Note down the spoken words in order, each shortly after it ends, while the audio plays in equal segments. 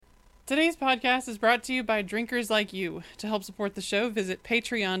Today's podcast is brought to you by drinkers like you. To help support the show, visit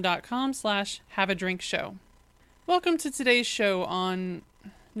patreon.com/haveadrinkshow. Welcome to today's show on...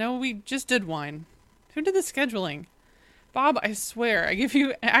 No, we just did wine. Who did the scheduling? Bob, I swear, I give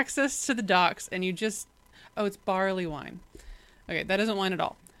you access to the docs and you just... Oh, it's Barleywine. Okay, that isn't wine at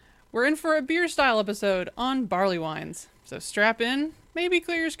all. We're in for a beer-style episode on barley wines. So strap in, maybe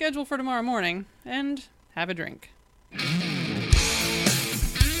clear your schedule for tomorrow morning, and have a drink.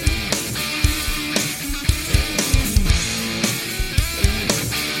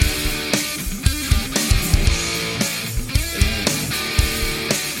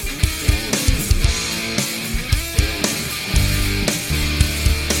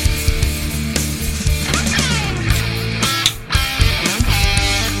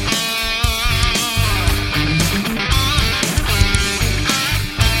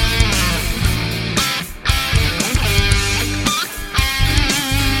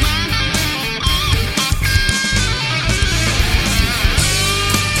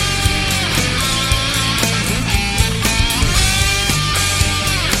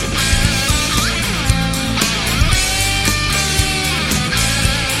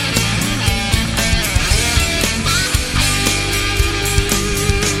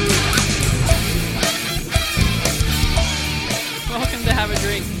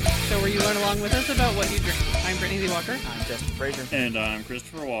 And I'm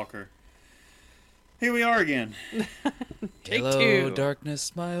Christopher Walker. Here we are again. Hello,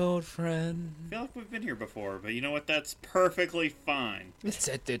 darkness, my old friend. I feel like we've been here before, but you know what? That's perfectly fine.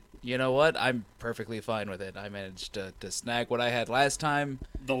 You know what? I'm perfectly fine with it. I managed to snag what I had last time.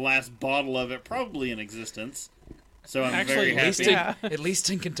 The last bottle of it probably in existence. So I'm Actually, very happy. At least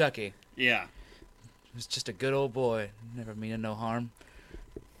in Kentucky. Yeah. He was just a good old boy. Never meaning no harm.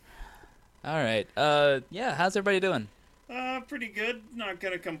 All right. Yeah, how's everybody doing? Pretty good. Not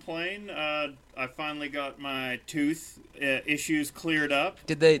gonna complain. I finally got my tooth issues cleared up.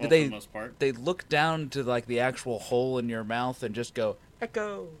 Did they? For the most part. They look down to like the actual hole in your mouth and just go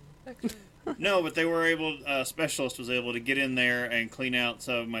echo. No, but they were able. A specialist was able to get in there and clean out.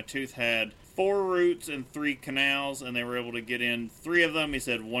 So my tooth had 4 roots and 3 canals, and they were able to get in 3 of them. He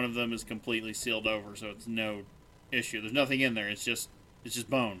said one of them is completely sealed over, so it's no issue. There's nothing in there. It's just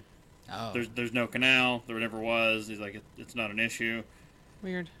bone. Oh. There's no canal. There never was. He's like, it's not an issue.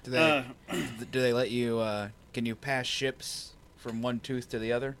 Weird. Do they let you? Can you pass ships from one tooth to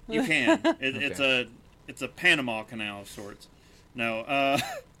the other? You can. Okay. It's a Panama Canal of sorts. No.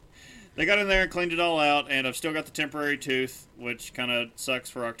 They got in there and cleaned it all out, and I've still got the temporary tooth, which kind of sucks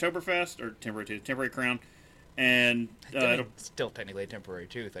for Oktoberfest, or temporary crown, and still technically a temporary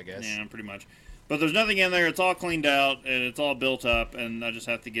tooth, I guess. Yeah, pretty much. But there's nothing in there. It's all cleaned out, and it's all built up, and I just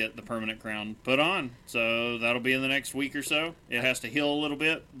have to get the permanent crown put on. So that'll be in the next week or so. It has to heal a little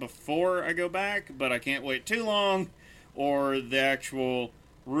bit before I go back, but I can't wait too long, or the actual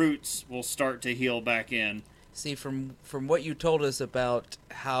roots will start to heal back in. See, from what you told us about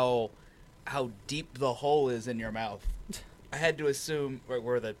how deep the hole is in your mouth, I had to assume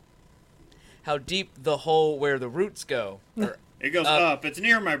how deep the hole where the roots go. It goes up. It's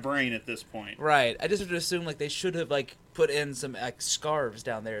near my brain at this point. Right. I just would assume they should have put in some scarves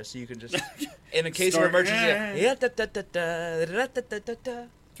down there so you can just in a case of emergency. That's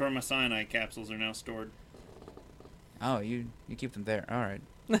where my cyanide capsules are now stored. Oh, you keep them there. All right.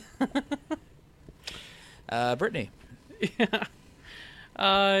 Brittany.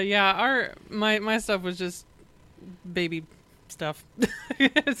 Yeah. My stuff was just baby stuff.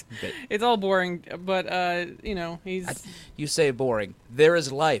 it's all boring, but he's... You say boring. There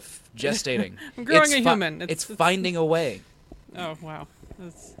is life gestating. I'm growing a human. It's finding a way. Oh, wow.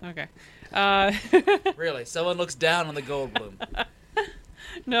 That's okay. Really? Someone looks down on the Goldblum.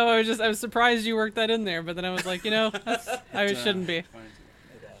 No, I was surprised you worked that in there, but then I was like, I shouldn't be.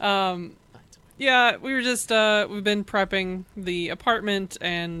 Yeah, we were just, we've been prepping the apartment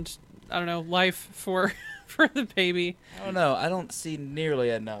and, I don't know, life for the baby. I don't know. I don't see nearly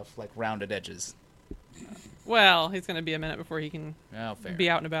enough, rounded edges. Well, he's going to be a minute before he can be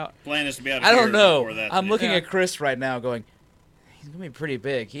out and about. Plan is to be out of I here don't know. before that. I'm looking at Chris right now going, he's going to be pretty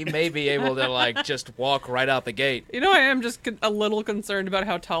big. He may be able to, just walk right out the gate. I am just a little concerned about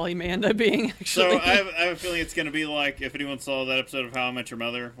how tall he may end up being, actually. So I have a feeling it's going to be like, if anyone saw that episode of How I Met Your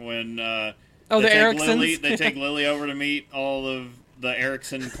Mother, when the Ericksons. They take Lily over to meet all of the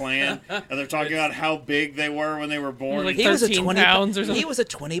Erickson clan, and they're talking about how big they were when they were born. Like 13 pounds or something. He was a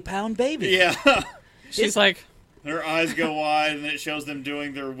 20-pound baby. Yeah. She's like... Her eyes go wide, and it shows them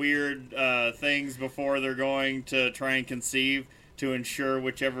doing their weird things before they're going to try and conceive to ensure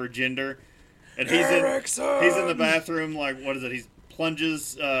whichever gender. And he's in the bathroom, what is it? He's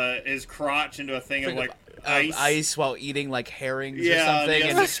plunges his crotch into a thing of like ice while eating like herrings or Yeah, something.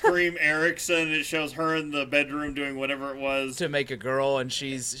 and scream Erickson. It shows her in the bedroom doing whatever it was to make a girl, and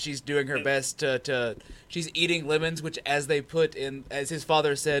she's doing her best to she's eating lemons, which, as they put in, as his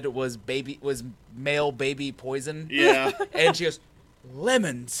father said, was male baby poison. Yeah. And she goes,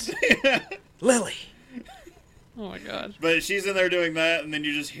 lemons, Lily. Oh my god. But she's in there doing that, and then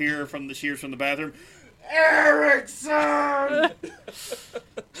you just hear from the bathroom, Erickson.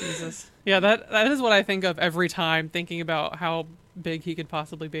 Jesus. Yeah, that is what I think of every time thinking about how big he could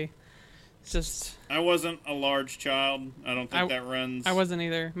possibly be. It's just. I wasn't a large child. I don't think that runs. I wasn't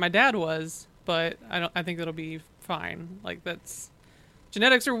either. My dad was, but I think that'll be fine. Like, that's.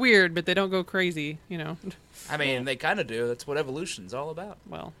 Genetics are weird, but they don't go crazy, you know. I mean, they kind of do. That's what evolution's all about.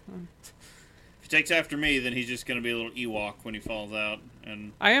 Well. If he takes after me, then he's just going to be a little Ewok when he falls out.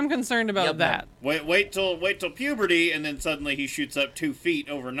 And I am concerned about that. Wait till puberty, and then suddenly he shoots up 2 feet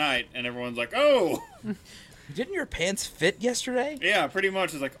overnight, and everyone's like, "Oh, didn't your pants fit yesterday?" Yeah, pretty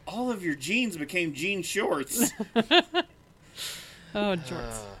much. It's like all of your jeans became jean shorts. Oh,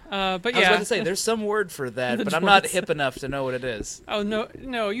 jorts. But yeah, I was about to say there's some word for that, but I'm not hip enough to know what it is. Oh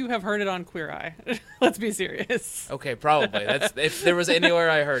no, you have heard it on Queer Eye. Let's be serious. Okay, probably. That's if there was anywhere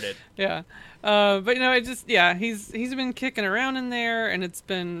I heard it. Yeah. But it just he's been kicking around in there, and it's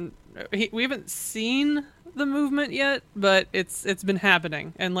been we haven't seen the movement yet, but it's been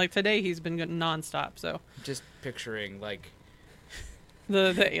happening, and like today he's been going nonstop. So just picturing like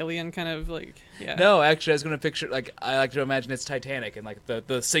the alien kind of like No, actually, I was going to picture like I like to imagine it's Titanic, and like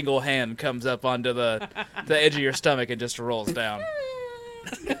the single hand comes up onto the edge of your stomach and just rolls down.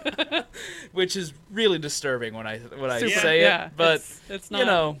 Which is really disturbing when I say it, but it's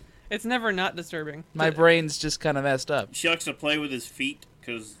not. It's never not disturbing. My brain's just kind of messed up. She likes to play with his feet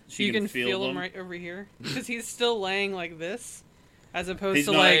because she can feel him right over here because he's still laying like this, as opposed he's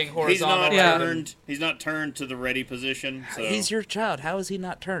to not, like horizontal. He's not turned to the ready position. So. He's your child. How is he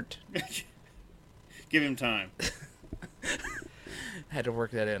not turned? Give him time. I had to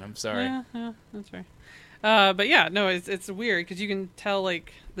work that in. I'm sorry. Yeah, that's fair. But yeah, no, it's weird because you can tell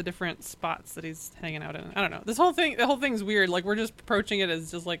like the different spots that he's hanging out in. I don't know. The whole thing's weird. Like we're just approaching it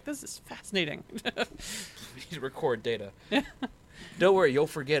as just like this is fascinating. We need to record data. Don't worry, you'll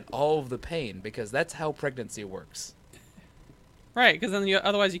forget all of the pain because that's how pregnancy works. Right, because then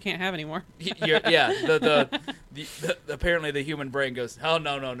otherwise you can't have any more. Apparently the human brain goes, oh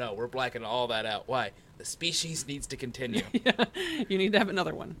no, we're blacking all that out. Why? The species needs to continue. Yeah, you need to have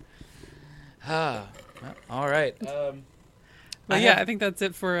another one. All right. I think that's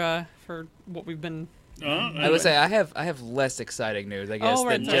it for what we've been. I would say I have less exciting news, I guess,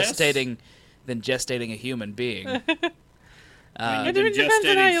 than gestating a human being. It depends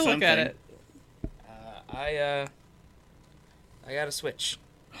on how you look at it. I got a Switch.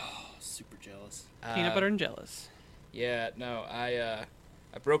 Oh, super jealous. Peanut butter and jealous. Yeah, no, I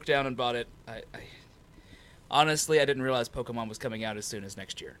broke down and bought it. I honestly, I didn't realize Pokemon was coming out as soon as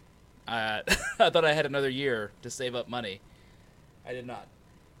next year. I thought I had another year to save up money. I did not.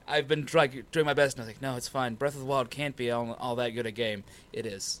 I've been doing my best, and I was like, no, it's fine. Breath of the Wild can't be all that good a game. It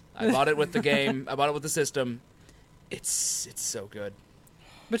is. I bought it with the game. I bought it with the system. It's so good.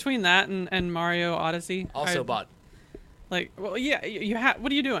 Between that and Mario Odyssey, also bought. Like, well, yeah, you have.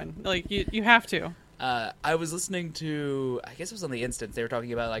 What are you doing? Like, you have to. I was listening to, I guess it was on the Instance. They were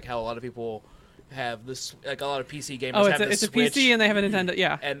talking about like how a lot of people have this, like a lot of PC gamers have the Switch. It's a PC and they have a Nintendo,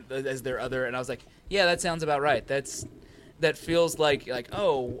 yeah. And as their other, and I was like, yeah, that sounds about right. That feels like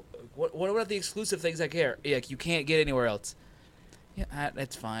oh, what about the exclusive things I care? Like you can't get anywhere else. Yeah,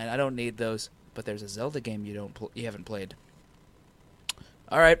 that's fine. I don't need those. But there's a Zelda game you haven't played.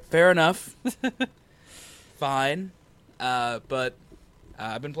 All right, fair enough. Fine. But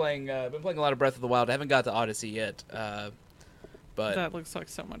I've been playing a lot of Breath of the Wild. I haven't got to Odyssey yet. But that looks like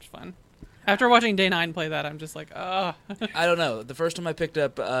so much fun. After watching Day 9 play that, I'm just like, ugh. I don't know. The first time I picked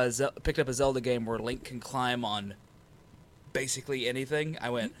up a Zelda game where Link can climb on basically anything, I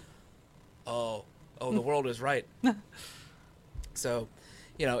went, oh, the world is right. So,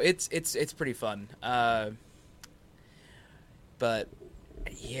 it's pretty fun. But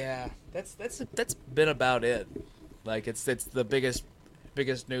yeah, that's been about it. Like it's the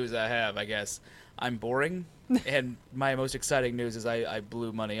biggest news I have, I guess. I'm boring, and my most exciting news is I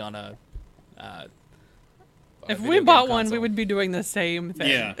blew money on a if we bought one, we would be doing the same thing.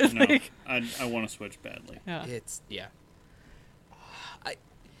 Yeah, no, I want to Switch badly. Yeah.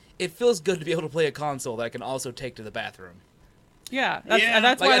 It feels good to be able to play a console that I can also take to the bathroom. Yeah,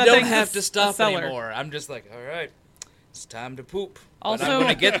 that's why I don't have to stop anymore. I'm just like, all right, it's time to poop. Also, but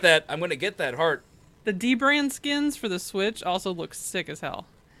I'm gonna get that heart The D-brand skins for the Switch also look sick as hell.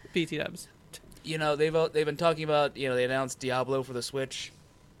 BT dubs. You know, they've been talking about, you know, they announced Diablo for the Switch.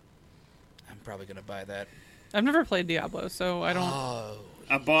 I'm probably going to buy that. I've never played Diablo, so I don't... Oh.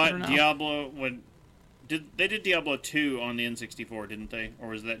 I bought don't know. Diablo when... They did Diablo 2 on the N64, didn't they? Or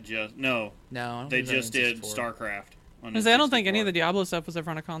was that just... No. No, I don't They think it was just on did N64. StarCraft on I don't think any of the N64. Diablo stuff was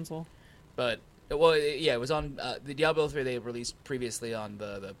ever on a console. But, well, yeah, it was on the Diablo 3 they released previously on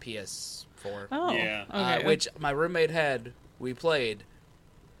the PS4. Oh, Yeah. okay. Which my roommate had. We played.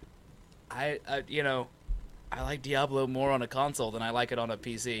 I like Diablo more on a console than I like it on a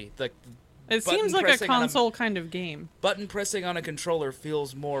PC. It button seems like a pressing on a- console kind of game. Button pressing on a controller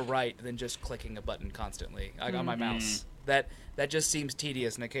feels more right than just clicking a button constantly, like on my mouse. That just seems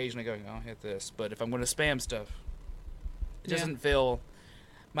tedious, and occasionally going, "Oh, hit this." But if I'm going to spam stuff, it Yeah. doesn't feel.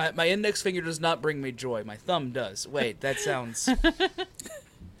 My index finger does not bring me joy. My thumb does. Wait, that sounds.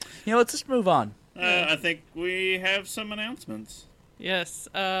 Let's just move on. I think we have some announcements. Yes.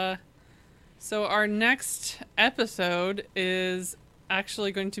 So our next episode is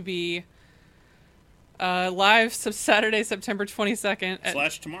actually going to be live Saturday, September 22nd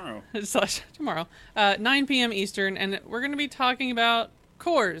at tomorrow. tomorrow, 9 p.m. Eastern, and we're going to be talking about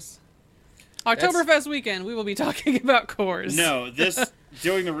Coors. Oktoberfest weekend, we will be talking about Coors. No,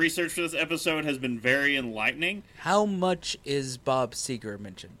 doing the research for this episode has been very enlightening. How much is Bob Seger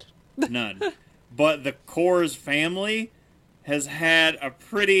mentioned? None. But the Coors family has had a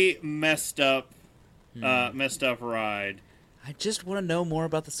pretty messed up ride. I just want to know more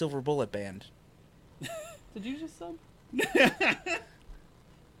about the Silver Bullet Band. Did you just sub?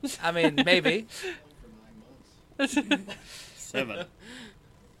 I mean, maybe. 7.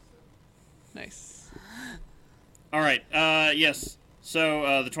 Nice. All right. Yes.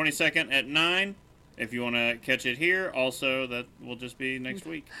 So the 22nd at 9. If you want to catch it here, also that will just be next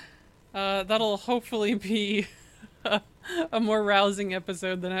week. That'll hopefully be a more rousing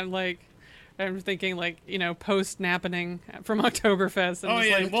episode than I'm thinking post napping from Oktoberfest. Oh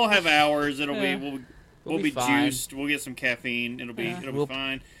yeah, we'll have hours. It'll Yeah. be we'll be fine. juiced. We'll get some caffeine. It'll be We'll-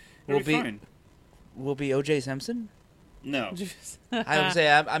 fine. we'll It'll be be- fine. Will be O.J. Simpson? No. I would say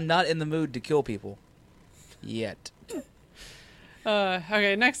I'm not in the mood to kill people. Yet.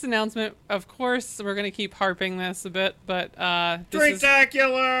 Okay, next announcement. Of course, we're going to keep harping this a bit, but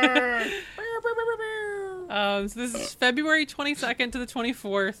Drinktacular! so this is February 22nd to the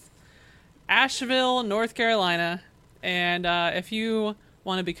 24th, Asheville, North Carolina. And if you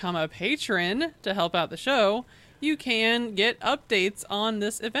want to become a patron to help out the show, you can get updates on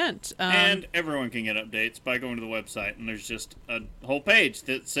this event. And everyone can get updates by going to the website, and there's just a whole page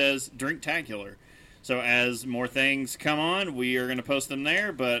that says Drinktacular. So as more things come on, we are going to post them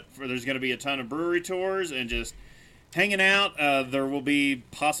there, but there's going to be a ton of brewery tours and just hanging out. There will be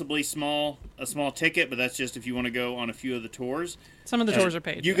possibly a small ticket, but that's just if you want to go on a few of the tours. Some of the tours are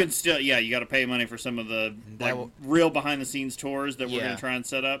paid. You can still, you got to pay money for some of the real behind-the-scenes tours that we're going to try and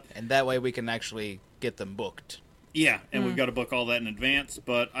set up. And that way we can actually get them booked. Yeah, and we've got to book all that in advance.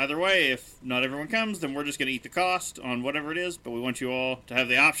 But either way, if not everyone comes, then we're just going to eat the cost on whatever it is. But we want you all to have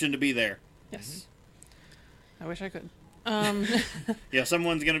the option to be there. Yes. I wish I could. Yeah,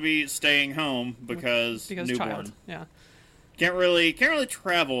 someone's going to be staying home because newborn. Child. Yeah. Can't really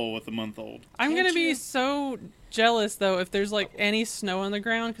travel with a month-old. I'm going to be so jealous, though, if there's any snow on the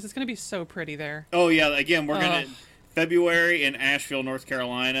ground, because it's going to be so pretty there. Oh, yeah, again, we're going to... February in Asheville, North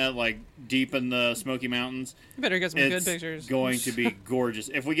Carolina, deep in the Smoky Mountains. You better get some good pictures. It's going to be gorgeous.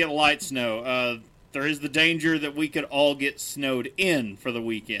 If we get light snow, there is the danger that we could all get snowed in for the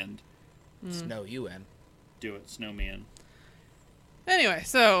weekend. Snow you in. Do it, snow me in. Anyway,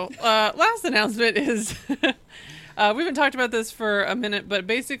 so last announcement is... we haven't talked about this for a minute, but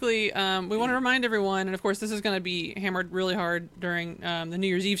basically we want to remind everyone, and of course this is going to be hammered really hard during the New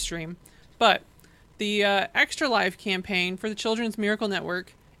Year's Eve stream, but the Extra Life campaign for the Children's Miracle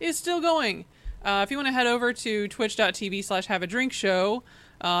Network is still going. If you want to head over to twitch.tv/haveadrinkshow,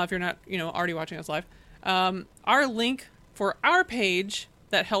 if you're not already watching us live, our link for our page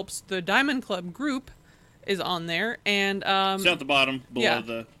that helps the Diamond Club group is on there, and it's at the bottom below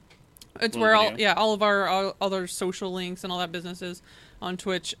the. It's where all of our other social links and all that business is on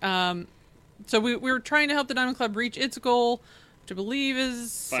Twitch. So we're trying to help the Diamond Club reach its goal, which I believe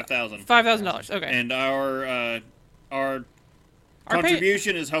is $5,000. $5,000. Okay. And our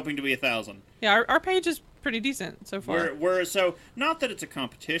contribution is hoping to be $1,000. Yeah, our page is pretty decent so far. We're so not that it's a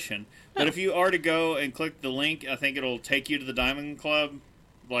competition, but if you are to go and click the link, I think it'll take you to the Diamond Club,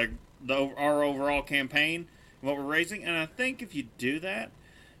 our overall campaign, what we're raising. And I think if you do that,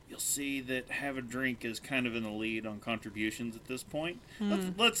 you'll see that Have a Drink is kind of in the lead on contributions at this point.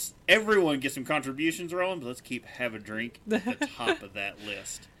 Let's everyone get some contributions rolling, but let's keep Have a Drink at the top of that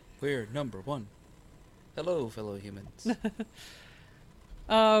list. We're number 1. Hello, fellow humans.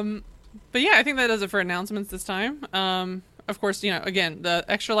 But yeah, I think that does it for announcements this time. Of course, again, the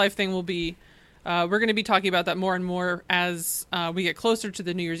Extra Life thing will be, we're going to be talking about that more and more as we get closer to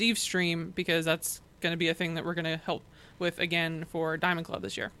the New Year's Eve stream, because that's going to be a thing that we're going to help with again for Diamond Club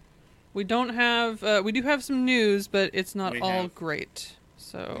this year. We do have some news, but it's not all great.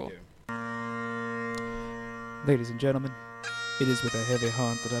 So, ladies and gentlemen, it is with a heavy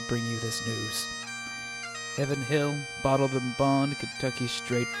heart that I bring you this news. Heaven Hill Bottled and Bond Kentucky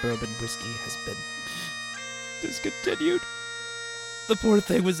Straight Bourbon Whiskey has been discontinued. The poor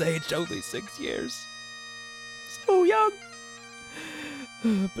thing was aged only 6 years. So young.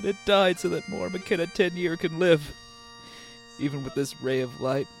 But it died so that more McKenna 10-year can live. Even with this ray of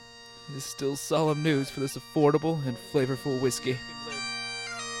light, it is still solemn news for this affordable and flavorful whiskey.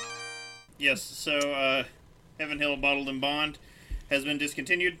 Yes, so Heaven Hill Bottled and Bond has been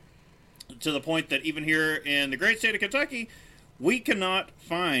discontinued, to the point that even here in the great state of Kentucky, we cannot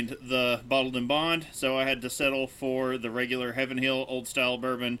find the Bottled and Bond, so I had to settle for the regular Heaven Hill Old Style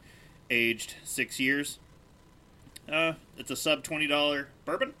Bourbon, aged 6 years. It's a sub $20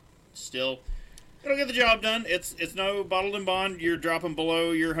 bourbon. Still, it'll get the job done. It's no Bottled and Bond. You're dropping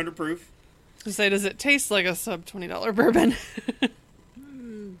below your 100 proof. To say, does it taste like a sub $20 bourbon?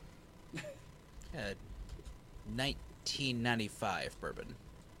 1995 bourbon.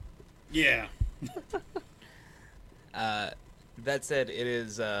 Yeah. That said, it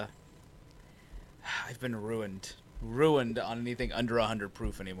is, I've been ruined on anything under 100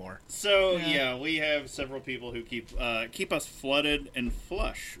 proof anymore. So, yeah, we have several people who keep us flooded and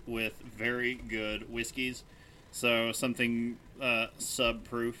flush with very good whiskeys. So something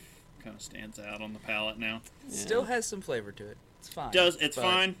sub-proof kind of stands out on the palate now. Yeah. Still has some flavor to it. It's fine. It's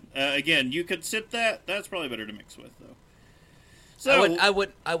fine. Again, you could sip that. That's probably better to mix with, though. So I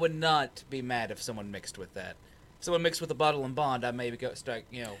would not be mad if someone mixed with that. If someone mixed with a Bottle and Bond, I may start,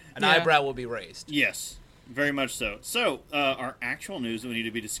 an eyebrow will be raised. Yes, very much so. So, our actual news that we need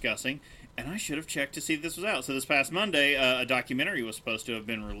to be discussing, and I should have checked to see if this was out. So this past Monday, a documentary was supposed to have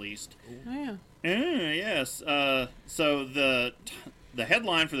been released. Oh, yeah. Yes. So the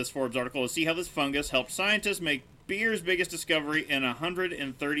headline for this Forbes article is, "See How This Fungus Helped Scientists Make Beer's Biggest Discovery in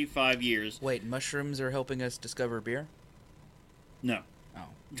 135 Years." Wait, mushrooms are helping us discover beer? No. Oh.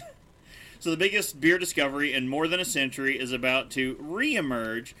 So the biggest beer discovery in more than a century is about to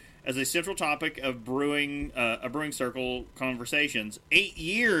re-emerge as a central topic of brewing circle conversations. 8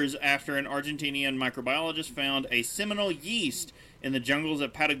 years after an Argentinian microbiologist found a seminal yeast in the jungles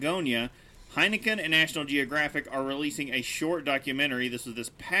of Patagonia, Heineken and National Geographic are releasing a short documentary, this was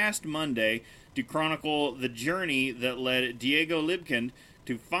this past Monday, to chronicle the journey that led Diego Libkind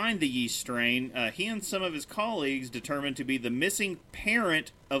to find the yeast strain he and some of his colleagues determined to be the missing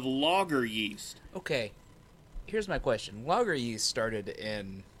parent of lager yeast. Okay, here's my question. Lager yeast started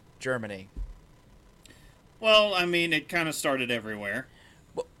in Germany. Well, I mean, it kind of started everywhere.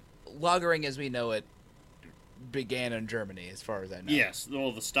 Well, lagering as we know it began in Germany, as far as I know. Yes,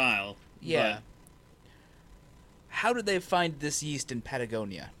 well, the style. Yeah. How did they find this yeast in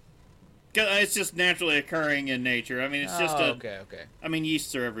Patagonia? It's just naturally occurring in nature. I mean, it's just okay. I mean,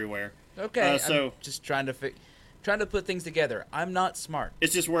 yeasts are everywhere. Okay, so I'm just trying to put things together. I'm not smart.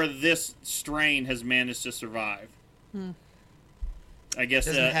 It's just where this strain has managed to survive. I guess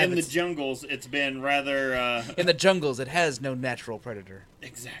in the jungles, it's been rather... in the jungles, it has no natural predator.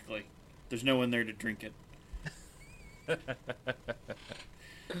 Exactly. There's no one there to drink it.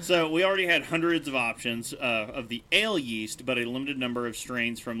 So we already had hundreds of options of the ale yeast, but a limited number of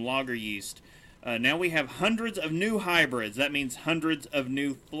strains from lager yeast. Now we have hundreds of new hybrids. That means hundreds of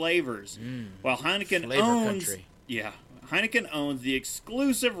new flavors. While Heineken Heineken owns the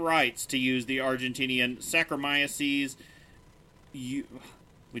exclusive rights to use the Argentinian Saccharomyces. We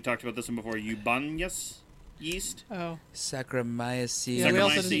talked about this one before. Eubanus yeast. Oh, Saccharomyces. Yeah, we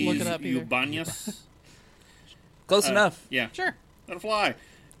also didn't look it up either. Eubanus. Close enough. Yeah, sure. That'll fly.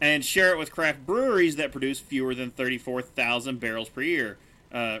 And share it with craft breweries that produce fewer than 34,000 barrels per year.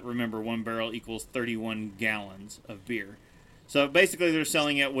 Remember, 1 barrel equals 31 gallons of beer. So basically, they're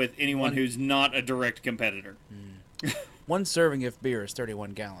selling it with anyone who's not a direct competitor. One serving of beer is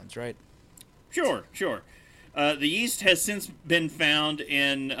 31 gallons, right? Sure. The yeast has since been found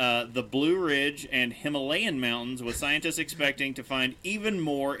in the Blue Ridge and Himalayan mountains, with scientists expecting to find even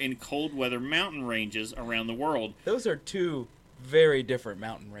more in cold weather mountain ranges around the world. Those are two very different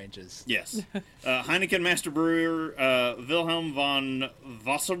mountain ranges. Yes. Heineken master brewer Wilhelm von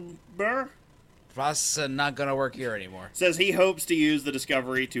Wasserberg That's not going to work here anymore. says he hopes to use the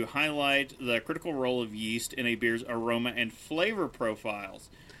discovery to highlight the critical role of yeast in a beer's aroma and flavor profiles.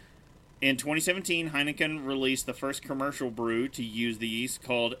 In 2017, Heineken released the first commercial brew to use the yeast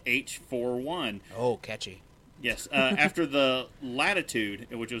called H41. Oh, catchy. Yes, after the Latitude,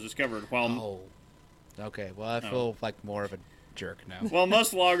 which was discovered. Oh. Okay, well, I feel like more of a jerk now. While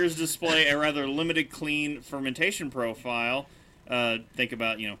most lagers display a rather limited clean fermentation profile, think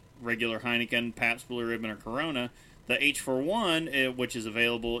about, regular Heineken, Pabst Blue Ribbon, or Corona, the H41, which is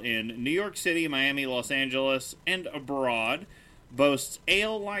available in New York City, Miami, Los Angeles, and abroad, boasts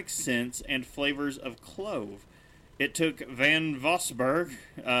ale-like scents and flavors of clove. It took Van Vosberg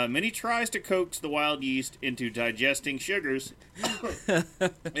many tries to coax the wild yeast into digesting sugars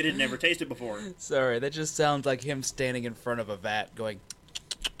it had never tasted before. Sorry, that just sounds like him standing in front of a vat going,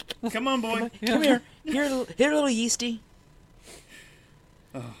 Come on, boy. come here, here, little yeasty.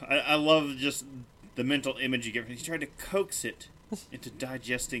 I love just the mental image you get. He tried to coax it into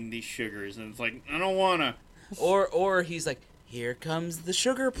digesting these sugars, and it's like, I don't want to. Or he's like, here comes the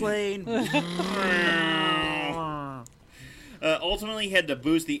sugar plane. Ultimately, he had to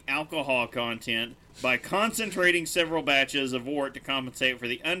boost the alcohol content by concentrating several batches of wort to compensate for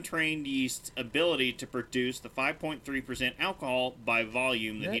the untrained yeast's ability to produce the 5.3% alcohol by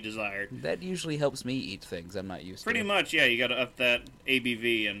volume that he desired. That usually helps me eat things I'm not used Pretty to. much, yeah. You got to up that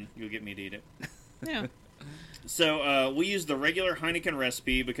ABV, and you'll get me to eat it. Yeah. So we used the regular Heineken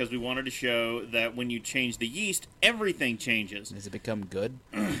recipe because we wanted to show that when you change the yeast, everything changes. Does it become good?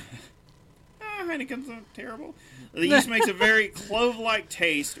 Heineken's not terrible. The yeast makes a very clove-like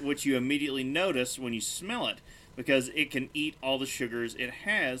taste, which you immediately notice when you smell it, because it can eat all the sugars it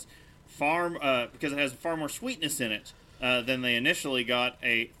has, because it has far more sweetness in it than they initially got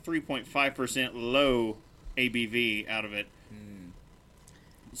a 3.5% low ABV out of it.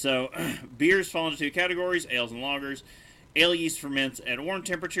 So, beers fall into two categories, ales and lagers. Ale yeast ferments at warm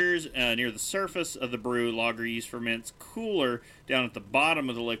temperatures near the surface of the brew. Lager yeast ferments cooler down at the bottom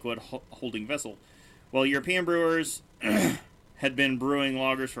of the liquid holding vessel. While European brewers had been brewing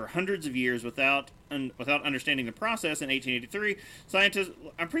lagers for hundreds of years without understanding the process, in 1883, scientists...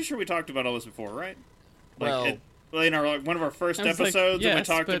 I'm pretty sure we talked about all this before, right? In one of our first episodes, when we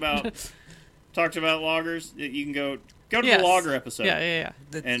talked about lagers. You can go to the lager episode. Yeah.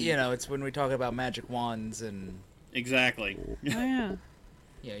 It's when we talk about magic wands and... Exactly. Oh, yeah.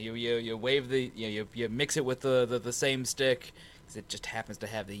 Yeah, you wave you mix it with the same stick, 'cause it just happens to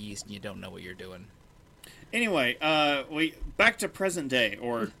have the yeast and you don't know what you're doing. Anyway, back to present day,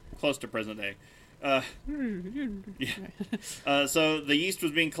 or close to present day. So the yeast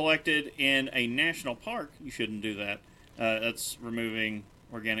was being collected in a national park. You shouldn't do that. That's removing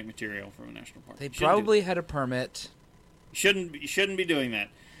organic material from a national park. They probably had a permit. You shouldn't be doing that.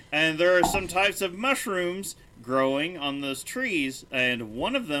 And there are some types of mushrooms growing on those trees, and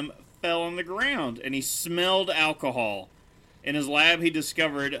one of them fell on the ground, and he smelled alcohol. In his lab, he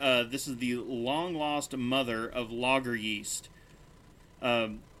discovered this is the long-lost mother of lager yeast.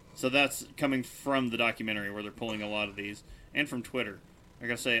 So that's coming from the documentary where they're pulling a lot of these, and from Twitter. I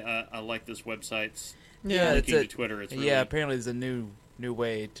gotta say, I like this website's linking to Twitter. It's really... apparently there's a new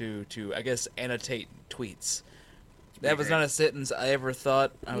way to I guess annotate tweets. That was not a sentence I ever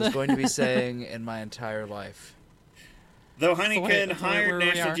thought I was going to be saying in my entire life. Though Heineken hired where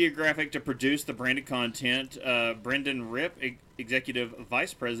National Geographic to produce the branded content, Brendan Ripp, Executive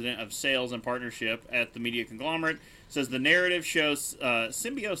Vice President of Sales and Partnership at the media conglomerate, says the narrative shows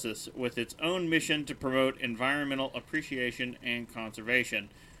symbiosis with its own mission to promote environmental appreciation and conservation.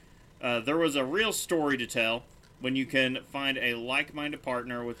 There was a real story to tell when you can find a like-minded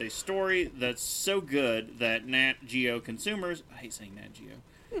partner with a story that's so good that Nat Geo consumers, I hate saying Nat Geo,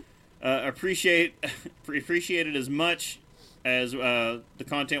 appreciate it as much as the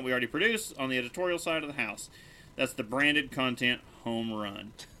content we already produce on the editorial side of the house. That's the branded content home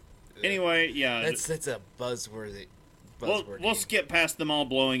run. Anyway, yeah. That's a buzzworthy. We'll skip past them all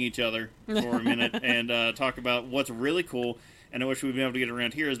blowing each other for a minute and talk about what's really cool, and I wish we'd been able to get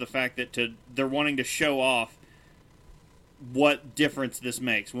around here, is the fact that they're wanting to show off what difference this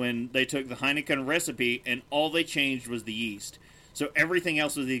makes when they took the Heineken recipe and all they changed was the yeast. So everything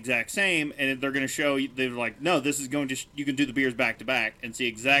else was the exact same, and they're going to show you, they're like, no, this is going to, you can do the beers back to back and see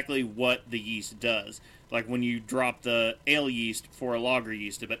exactly what the yeast does. Like when you drop the ale yeast for a lager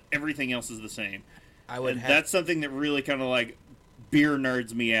yeast, but everything else is the same. That's something that really kind of like beer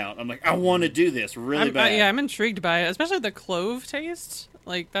nerds me out. I'm like, I want to do this really bad. I'm intrigued by it, especially the clove taste.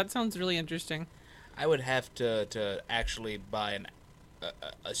 Like, that sounds really interesting. I would have to actually buy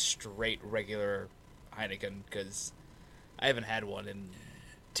a straight regular Heineken because I haven't had one in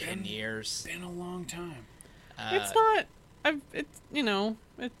 10 years. Been a long time. It's not. It's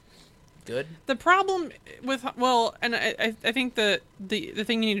it's Good. the problem with and I think that the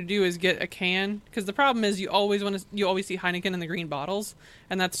thing you need to do is get a can, because the problem is you always see Heineken in the green bottles,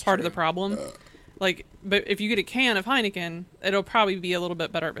 and that's part of the problem. Like, but if you get a can of Heineken, it'll probably be a little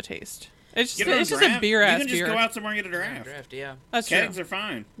bit better of a taste. It's just a beer ass You can just beer. go out somewhere and get a draft. Draft, yeah. That's Kegs true. are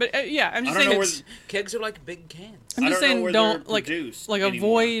fine. But yeah, I'm just I don't saying know it's. Kegs are like big cans. I'm just I don't know saying where don't they're produced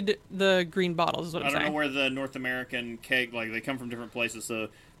avoid anymore. the green bottles. Is what I'm I don't saying. know where the North American keg, like, they come from different places, so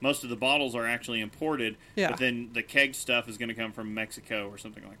most of the bottles are actually imported, Yeah. but then the keg stuff is going to come from Mexico or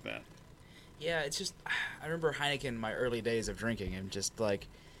something like that. Yeah, it's just I remember Heineken in my early days of drinking and just like,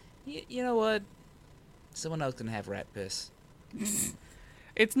 you know what? Someone else can have rat piss.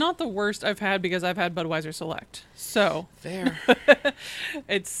 It's not the worst I've had because I've had Budweiser Select. So Fair.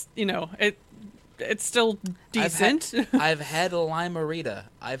 it's it's still decent. I've had a Lime-A-Rita.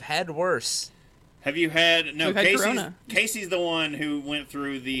 I've had worse. Have you had... No, We've had Corona. Casey's the one who went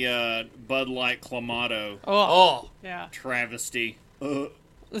through the Bud Light Clamato Oh. Yeah. travesty.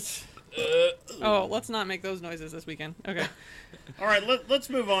 Let's not make those noises this weekend. Okay. All right, let's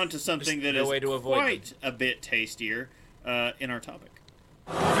move on to something that no is way to avoid quite a bit tastier in our topic.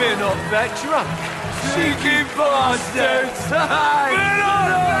 We're not that drunk. Cheeky bastards! We're not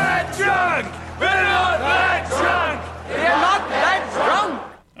that drunk! We're not that drunk! We're not that drunk!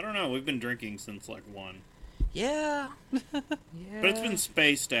 I don't know, we've been drinking since like 1. Yeah. But it's been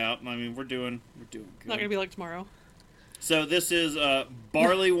spaced out. I mean, we're doing good. Not gonna be like tomorrow. So this is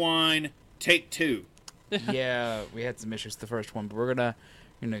Barleywine Take 2. Yeah, we had some issues the first one, but we're gonna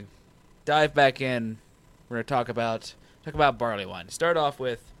dive back in. We're gonna talk about Barleywine. To start off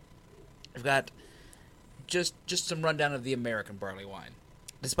with, we've got just some rundown of the American barley wine.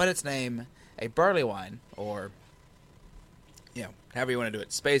 Despite its name, a barley wine, or however you want to do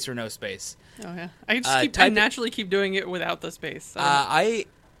it, space or no space. Oh yeah. I naturally keep doing it without the space. I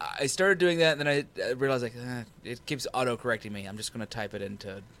started doing that, and then I realized it keeps auto correcting me. I'm just gonna type it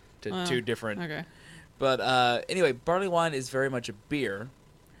into two different. Okay. But anyway, barley wine is very much a beer,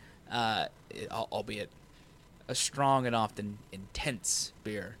 albeit a strong and often intense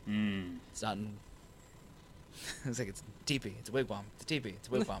beer. It's not. It's like it's teepee. It's a wigwam. It's a teepee. It's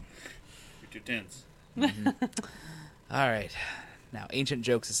a wigwam. You're too tense. All right. Now, ancient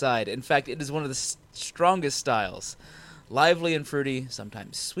jokes aside, in fact, it is one of the strongest styles. Lively and fruity,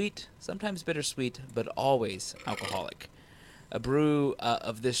 sometimes sweet, sometimes bittersweet, but always alcoholic. A brew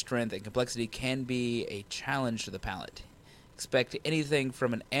of this strength and complexity can be a challenge to the palate. Expect anything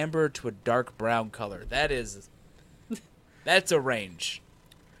from an amber to a dark brown color. That's a range.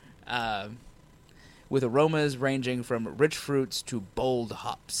 With aromas ranging from rich fruits to bold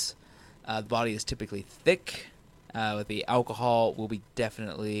hops. The body is typically thick. With the alcohol will be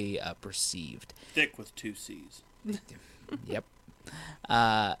definitely perceived. Thick with 2 C's. Yep.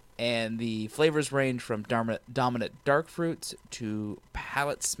 And the flavors range from dominant dark fruits to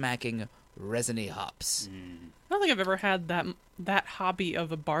palate-smacking resiny hops. I don't think I've ever had that hoppy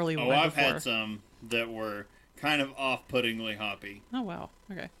of a barley wine I've before. had some that were kind of off-puttingly hoppy. Oh wow.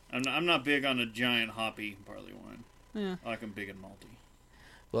 Okay. I'm not big on a giant hoppy barley wine. Yeah. I like them big and malty.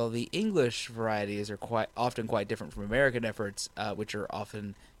 Well, the English varieties are often quite different from American efforts, which are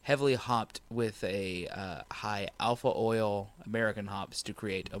often heavily hopped with a high alpha oil American hops to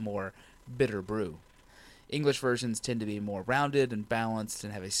create a more bitter brew. English versions tend to be more rounded and balanced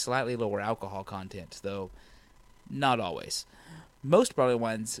and have a slightly lower alcohol content, though not always. Most barley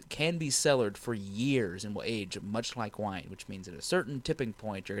wines can be cellared for years and will age much like wine, which means at a certain tipping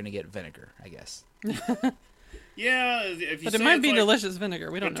point you're going to get vinegar, I guess. Yeah, if you But say it might it's be like, delicious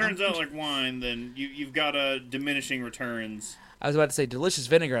vinegar. We don't If know. it turns out like wine, then you've got diminishing returns. I was about to say delicious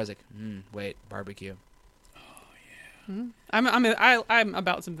vinegar. I was like, wait, barbecue. I'm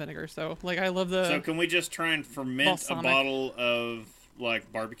about some vinegar, so like I love the. So can we just try and ferment balsamic. a bottle of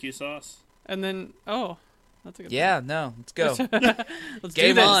like barbecue sauce? And then that's a good. Yeah, no, let's go. Let's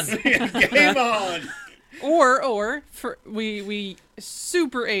Game do on. this. Game on! Or we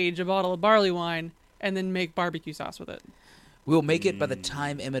super age a bottle of barley wine and then make barbecue sauce with it. We'll make it by the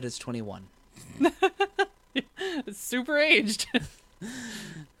time Emmett is 21. It's super aged.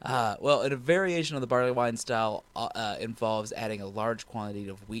 Well, a variation of the barley wine style involves adding a large quantity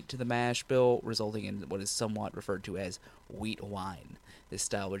of wheat to the mash bill, resulting in what is somewhat referred to as wheat wine. This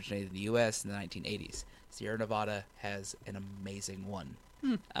style originated in the U.S. in the 1980s. Sierra Nevada has an amazing one.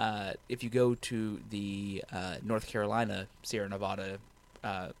 If you go to the North Carolina Sierra Nevada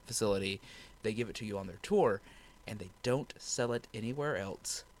facility, they give it to you on their tour, and they don't sell it anywhere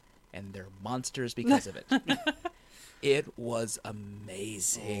else, and they're monsters because of it. It was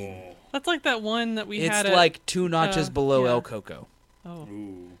amazing. Oh. That's like that one that we It's had. like 2 notches below yeah. El Coco. Oh,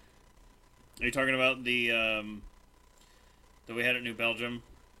 Ooh. Are you talking about the that we had at New Belgium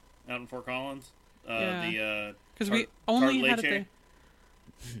out in Fort Collins? Yeah. The because we only tart had it leche? there.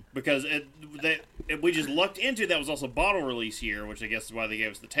 Because we just lucked into that was also bottle release year, which I guess is why they gave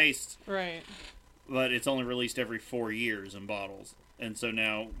us the taste. Right. But it's only released every 4 years in bottles, and so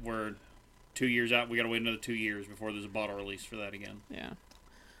now we're 2 years out. We got to wait another 2 years before there's a bottle release for that again. Yeah.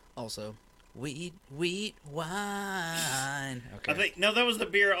 Also, wheat wine. Okay. I think that was the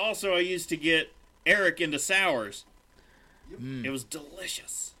beer. Also, I used to get Eric into sours. Mm. It was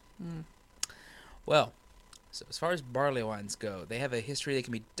delicious. Well, so as far as barley wines go, they have a history that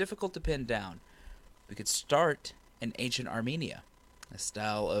can be difficult to pin down. We could start in ancient Armenia, a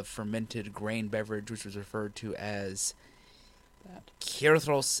style of fermented grain beverage which was referred to as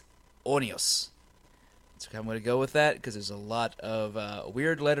Kyrthros Onios. So I'm going to go with that because there's a lot of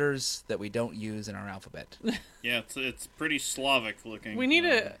weird letters that we don't use in our alphabet. Yeah, it's pretty Slavic looking. We need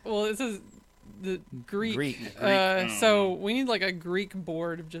a. Well, it says the Greek. Greek. So we need like a Greek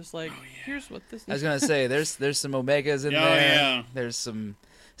board of just like, here's what this I was is. going to say, there's some omegas in Oh, there. yeah. There's some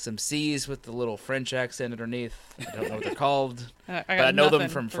C's with the little French accent underneath. I don't know what they're called. But but I know them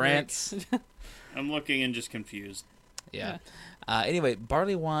from France. I'm looking and just confused. Yeah. Anyway,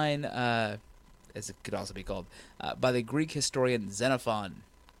 barley wine, as it could also be called, by the Greek historian Xenophon.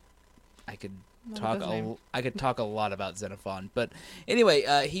 I could talk a lot about Xenophon, but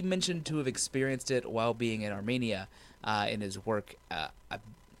anyway, he mentioned to have experienced it while being in Armenia in his work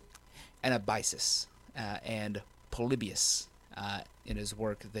Anabasis and Polybius in his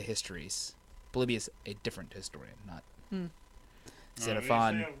work The Histories. Polybius, a different historian, not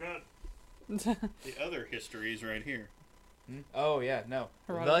Xenophon. I've got the other histories right here. Oh yeah, no,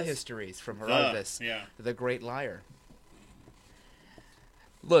 Herodotus. The Histories from Herodotus, Yeah. the great liar.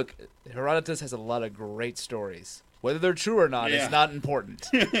 Look, Herodotus has a lot of great stories. Whether they're true or not Yeah. is not important.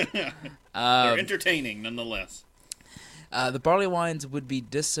 They're entertaining nonetheless. The barley wines would be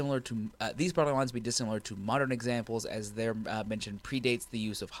dissimilar to these barley wines would be dissimilar to modern examples, as their mention predates the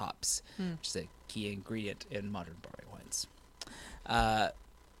use of hops, which is a key ingredient in modern barley wines.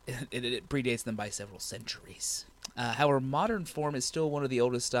 It predates them by several centuries. However, modern form is still one of the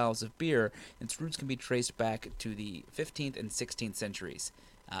oldest styles of beer, and its roots can be traced back to the 15th and 16th centuries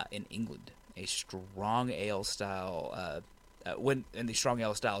in England. A strong ale style, and the strong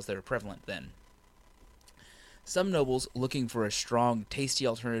ale styles that are prevalent then. Some nobles, looking for a strong, tasty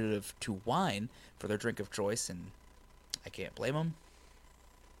alternative to wine for their drink of choice, and I can't blame them,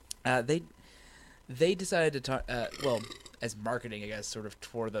 they decided to, as marketing, I guess, sort of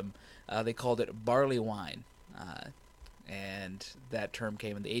for them, they called it barley wine. And that term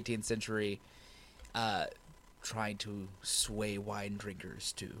came in the 18th century, trying to sway wine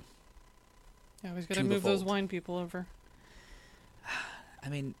drinkers to... Yeah, we've got to to the move those fold. wine people over. I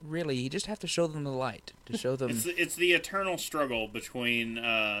mean, really, you just have to show them the light. To show them It's the eternal struggle between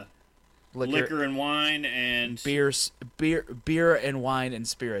liquor and wine and beer and wine and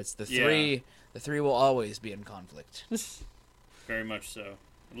spirits. The three will always be in conflict. very much so.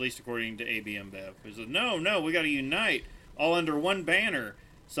 At least according to AB InBev. He says, no, we got to unite all under one banner.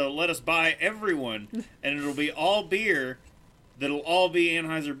 So let us buy everyone, and it'll be all beer. That'll all be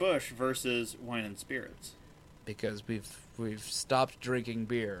Anheuser-Busch versus wine and spirits. Because we've stopped drinking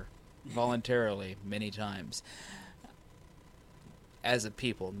beer voluntarily many times. As a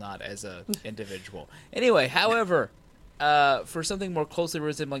people, not as a individual. Anyway, however, for something more closely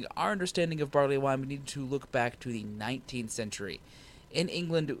resembling our understanding of barley wine, we need to look back to the 19th century. In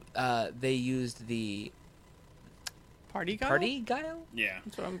England, they used the Party guile? party guile? Yeah.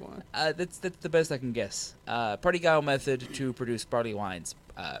 That's what I'm going. That's the best I can guess. Party guile method to produce barley wines.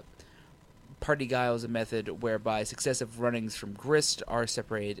 Party guile is a method whereby successive runnings from grist are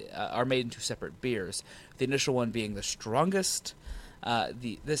made into separate beers. The initial one being the strongest.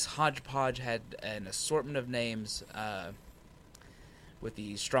 This hodgepodge had an assortment of names, with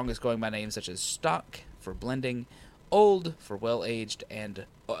the strongest going by names such as stock for blending, old for well aged, and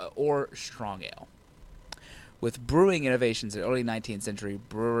or strong ale. With brewing innovations in the early 19th century,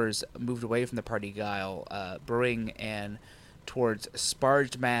 brewers moved away from the party guile brewing and towards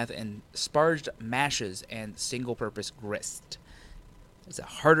sparged mashes and single-purpose grist. It's a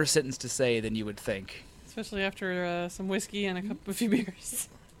harder sentence to say than you would think. Especially after some whiskey and a few beers.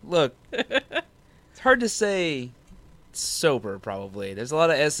 Look, it's hard to say sober, probably. There's a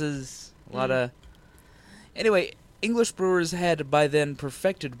lot of S's, a lot of... Anyway, English brewers had by then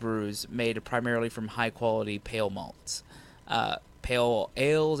perfected brews made primarily from high-quality pale malts. Pale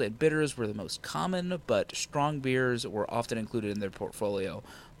ales and bitters were the most common, but strong beers were often included in their portfolio.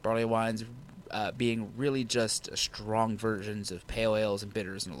 Barley wines being really just strong versions of pale ales and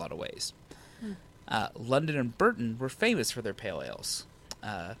bitters in a lot of ways. London and Burton were famous for their pale ales.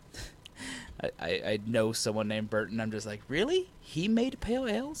 I know someone named Burton. I'm just like, really? He made pale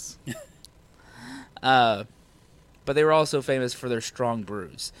ales? But they were also famous for their strong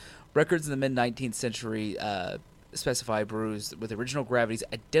brews. Records in the mid-19th century specify brews with original gravities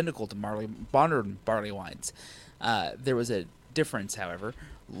identical to modern barley wines. There was a difference, however.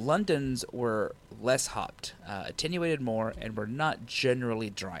 London's were less hopped, attenuated more, and were not generally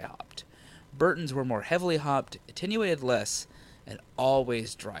dry hopped. Burton's were more heavily hopped, attenuated less, and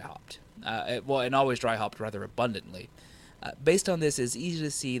always dry hopped. And always dry hopped rather abundantly. Based on this, it's easy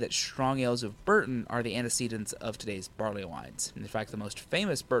to see that strong ales of Burton are the antecedents of today's barley wines. In fact, the most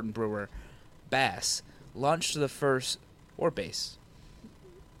famous Burton brewer, Bass, launched the first, or Bass.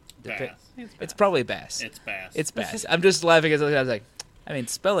 Bass. It's probably Bass. It's Bass. It's Bass. I'm just laughing as I was like, I mean,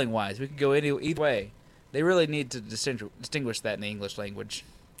 spelling-wise, we could go either way. They really need to distinguish that in the English language.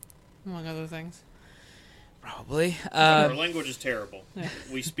 Among other things. Probably. Our language is terrible. Yeah.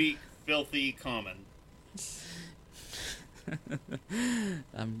 We speak filthy common.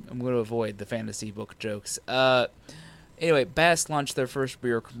 I'm going to avoid the fantasy book jokes. Anyway, Bass launched their first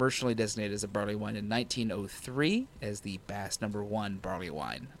beer commercially designated as a barley wine in 1903 as the Bass No. 1 barley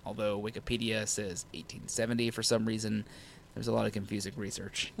wine. Although Wikipedia says 1870 for some reason, there's a lot of confusing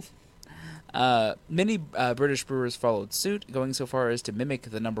research. Many British brewers followed suit, going so far as to mimic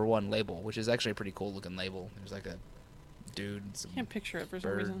the No. 1 label, which is actually a pretty cool looking label. There's like a dude and some Can't picture it for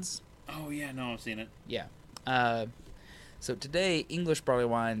some reason. birds. Oh, yeah, no, I've seen it. Yeah. So today, English barley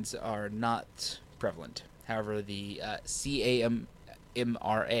wines are not prevalent. However, the CAMRA,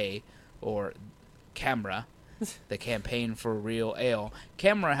 or CAMRA, the Campaign for Real Ale.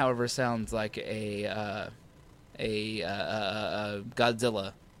 CAMRA, however, sounds like a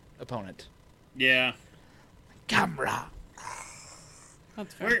Godzilla opponent. Yeah. CAMRA.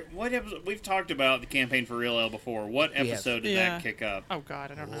 That's fair. What episode? We've talked about the Campaign for Real Ale before. What have. episode did Yeah. that kick up? Oh,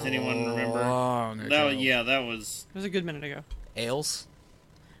 God, I don't know. Does anyone remember? Long That, ago. that was... It was a good minute ago. Ales,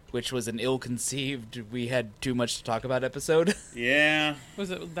 which was an ill-conceived, we had too much to talk about episode. Yeah,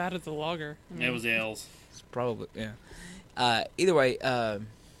 Was it that at the lager? I mean, it was ales. It's probably, yeah. Either way,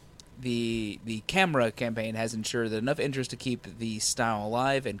 the CAMRA campaign has ensured that enough interest to keep the style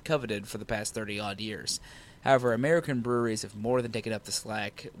alive and coveted for the past 30-odd years. However, American breweries have more than taken up the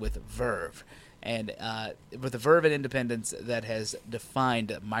slack with verve. And with the verve and independence that has defined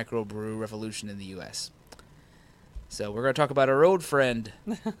the microbrew revolution in the U.S. So we're going to talk about our old friend,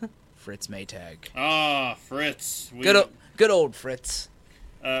 Fritz Maytag. Ah, Fritz. Good old Fritz.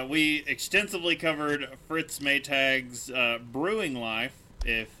 We extensively covered Fritz Maytag's brewing life.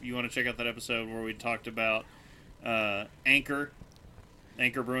 If you want to check out that episode where we talked about Anchor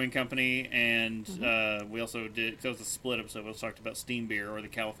Brewing Company, and we also did, that was a split episode, we also talked about Steam Beer, or the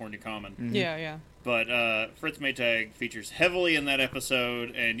California Common. Mm-hmm. Yeah. But Fritz Maytag features heavily in that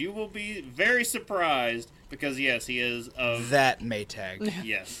episode, and you will be very surprised, because yes, he is of... That Maytag.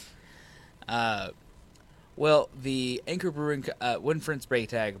 Yes. Well, the Anchor Brewing... when Fritz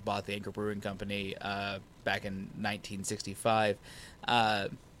Maytag bought the Anchor Brewing Company back in 1965...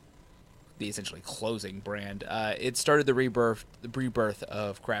 the essentially closing brand. It started the rebirth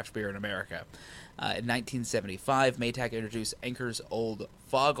of craft beer in America. In 1975, Maytag introduced Anchor's Old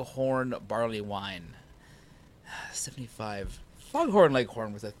Foghorn Barley Wine. 75. Foghorn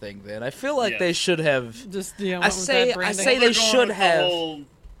Leghorn was a thing then. I feel like they should have. Just went I with say that branding. they They're should going with have. the whole,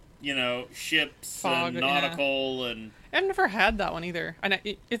 ships Fog, and nautical and... I've never had that one either. And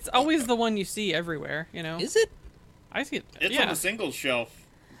it's always the one you see everywhere. Is it? I see it. It's on the singles shelf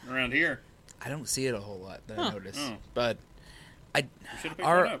around here. I don't see it a whole lot that I notice, Oh. but You should have picked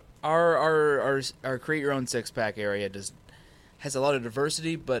one up. our create your own 6-pack area has a lot of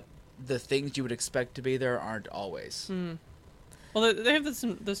diversity, but the things you would expect to be there aren't always. Well, they have this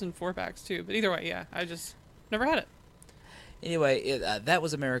in 4-packs too. But either way, yeah, I just never had it. Anyway, that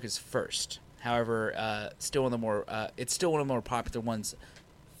was America's first. However, it's still one of the more popular ones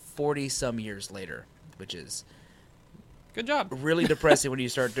 40-some years later, which is Good job. really depressing when you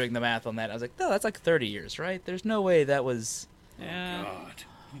start doing the math on that. I was like, no, that's like 30 years, right? There's no way that was... Yeah. God.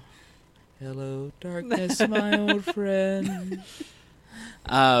 Hello, darkness, my old friend.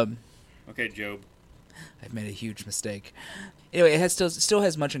 Okay, Job. I've made a huge mistake. Anyway, it still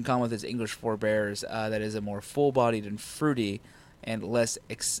has much in common with its English forebears. That is a more full-bodied and fruity, and less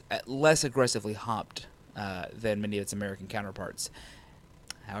aggressively hopped than many of its American counterparts.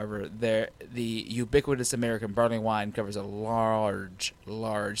 However, the ubiquitous American barley wine covers a large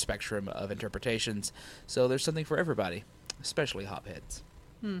spectrum of interpretations, so there's something for everybody, especially hopheads.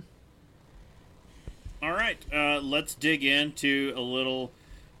 All right, let's dig into a little,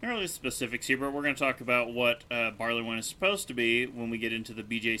 not really specifics here, but we're going to talk about what barley wine is supposed to be when we get into the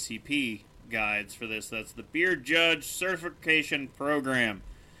BJCP guides for this. That's the Beer Judge Certification Program.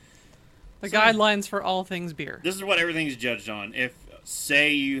 The guidelines for all things beer. This is what everything's judged on. If,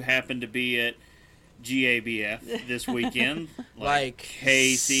 say, you happen to be at GABF this weekend, like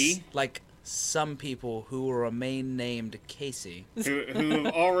Casey, like some people who remain named Casey, who have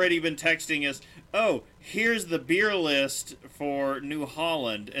already been texting us, oh, here's the beer list for New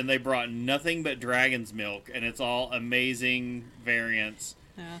Holland, and they brought nothing but Dragon's Milk, and it's all amazing variants.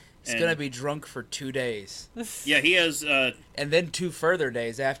 Yeah. He's going to be drunk for 2 days. Yeah, he has... and then 2 further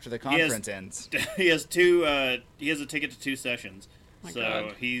days after the conference ends. He has he has a ticket to 2 sessions. My so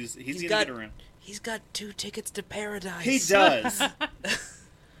God. he's going to got- get around. He's got 2 tickets to paradise. He does.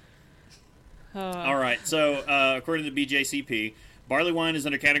 Uh, All right, so according to the BJCP, barley wine is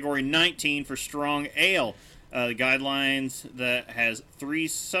under category 19 for strong ale. The guidelines that has 3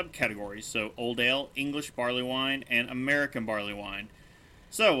 subcategories, so old ale, English barley wine, and American barley wine.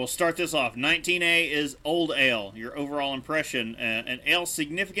 So we'll start this off. 19A is old ale. Your overall impression, an ale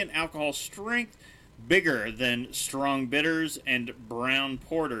significant alcohol strength, bigger than strong bitters and brown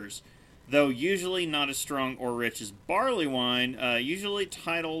porters, though usually not as strong or rich as barley wine, usually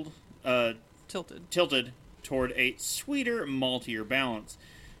tilted toward a sweeter, maltier balance.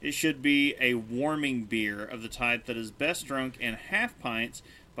 It should be a warming beer of the type that is best drunk in half pints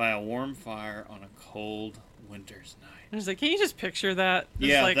by a warm fire on a cold winter's night. I was like, can you just picture that?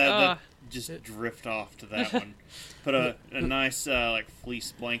 Just Yeah, like, that just drift off to that one. Put a nice like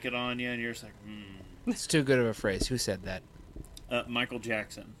fleece blanket on you, and you're just like, It's too good of a phrase. Who said that? Michael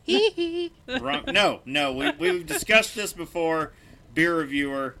Jackson. Wrong. No, we've discussed this before. Beer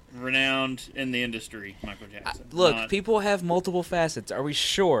reviewer, renowned in the industry, Michael Jackson. Look, people have multiple facets. Are we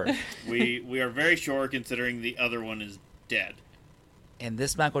sure? We are very sure, considering the other one is dead. And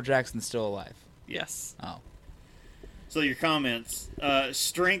this Michael Jackson's still alive. yes. Oh. So your comments.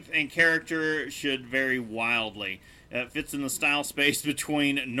 Strength and character should vary wildly. It fits in the style space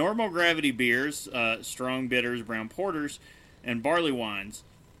between normal gravity beers, strong bitters, brown porters, and barley wines.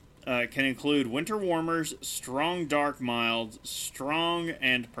 Can include winter warmers, strong dark milds, strong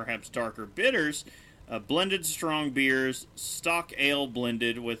and perhaps darker bitters, blended strong beers, stock ale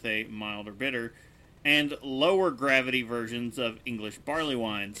blended with a milder bitter, and lower gravity versions of English barley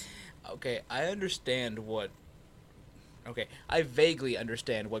wines. Okay, I vaguely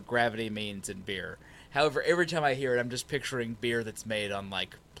understand what gravity means in beer. However, every time I hear it, I'm just picturing beer that's made on,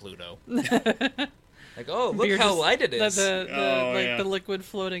 like, Pluto. Like, oh, look Beer how just- light it is. The liquid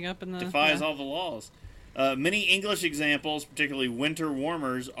floating up in the... Defies all the laws. Many English examples, particularly winter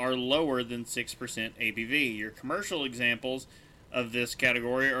warmers, are lower than 6% ABV. Your commercial examples of this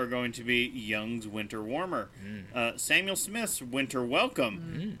category are going to be Young's Winter Warmer, Samuel Smith's Winter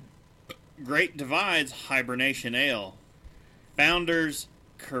Welcome, Great Divide's Hibernation Ale, Founder's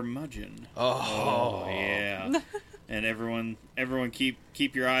Curmudgeon. Oh. Yeah. And everyone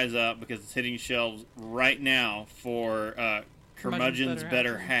keep your eyes out, because it's hitting shelves right now for Curmudgeon's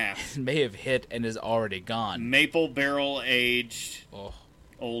Better Half. It may have hit and is already gone. Maple barrel aged Oh.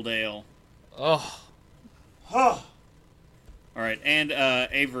 old ale. Oh. All right, and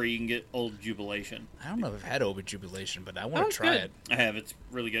Avery, you can get Old Jubilation. I don't know if I've had Old Jubilation, but I want That to was try good. it. I have. It's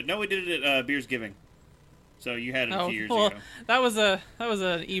really good. No, we did it at Beers Giving. So you had it a few years well, ago. that was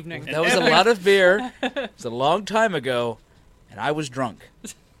an evening. And That was a lot of beer. It was a long time ago, and I was drunk.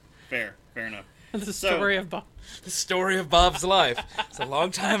 Fair enough. The story of Bob. The story of Bob's life. It's a long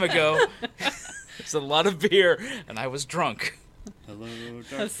time ago. It's a lot of beer, and I was drunk. Hello,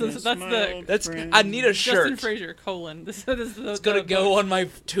 That's darkness, the- my old That's. friend. I need a Justin shirt. Fraser, colon. This is It's gonna go on my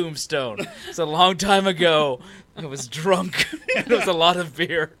tombstone. It's a long time ago. I was drunk. It was a lot of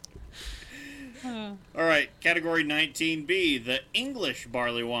beer. All right, category 19B, the English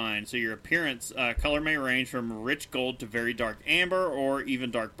barley wine. So your appearance, color may range from rich gold to very dark amber or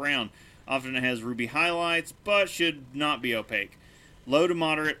even dark brown. Often it has ruby highlights, but should not be opaque. Low to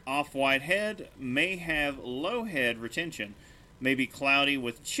moderate off-white head, may have low head retention. May be cloudy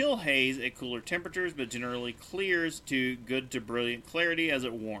with chill haze at cooler temperatures, but generally clears to good to brilliant clarity as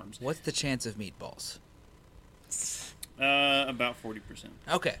it warms. What's the chance of meatballs? About 40%.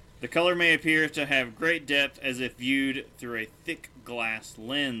 Okay. The color may appear to have great depth as if viewed through a thick glass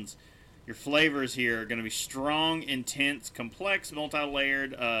lens. Your flavors here are going to be strong, intense, complex,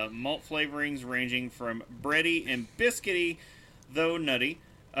 multi-layered malt flavorings ranging from bready and biscuity, though nutty,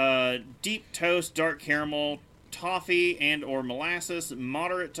 deep toast, dark caramel, toffee and or molasses,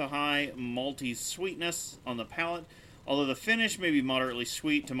 moderate to high malty sweetness on the palate, although the finish may be moderately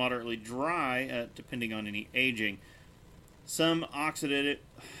sweet to moderately dry, depending on any aging. Some oxidative...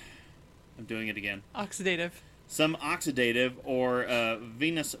 I'm doing it again. Oxidative. Some oxidative or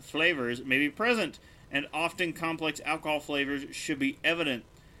venous flavors may be present, and often complex alcohol flavors should be evident.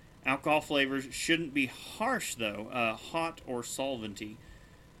 Alcohol flavors shouldn't be harsh, though, hot or solventy.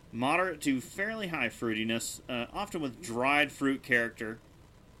 Moderate to fairly high fruitiness, often with dried fruit character.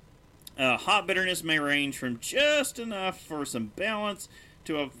 Hot bitterness may range from just enough for some balance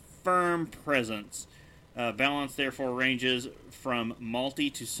to a firm presence. Balance, therefore, ranges from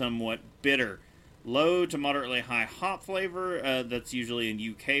malty to somewhat bitter. Low to moderately high hop flavor, that's usually in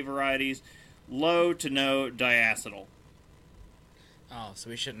UK varieties. Low to no diacetyl. Oh,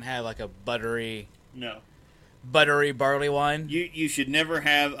 so we shouldn't have like a buttery No. barley wine? You should never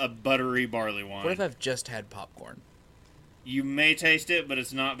have a buttery barley wine. What if I've just had popcorn? You may taste it, but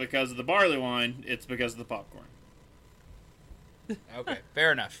it's not because of the barley wine, it's because of the popcorn. Okay,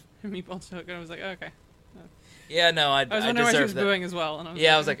 fair enough. Meatball choke, and I was like, okay. Yeah, no, I I was wondering why she deserve was that. booing as well. And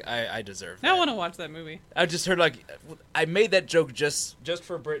Yeah, I was like, I deserve now I that. want to watch that movie. I just heard like, I made that joke just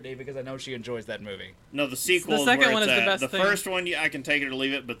for Brittany because I know she enjoys that movie. No, the sequel The is second where one it's is the at. best The thing. first one, I can take it or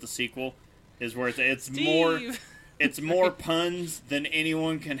leave it, but the sequel is where it's Steve. it's more puns than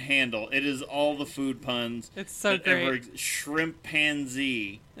anyone can handle. It is all the food puns. It's so that ever great. Shrimp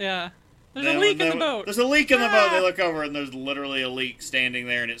pansy. Yeah. There's a leak in the boat. There's a leak in the boat. Ah! They look over and there's literally a leak standing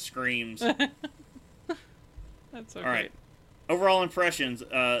there and it screams. That's so All right. great. Overall impressions,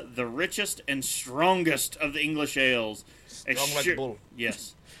 the richest and strongest of the English ales. A Strong like bull.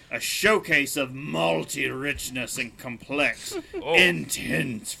 Yes. A showcase of malty richness and complex,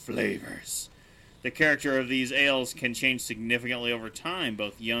 intense flavors. The character of these ales can change significantly over time.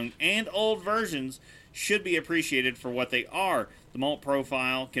 Both young and old versions should be appreciated for what they are. The malt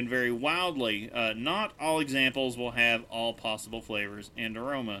profile can vary wildly. Not all examples will have all possible flavors and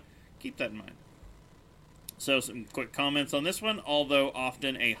aroma. Keep that in mind. So some quick comments on this one. Although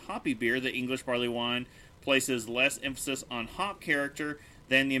often a hoppy beer, the English barley wine places less emphasis on hop character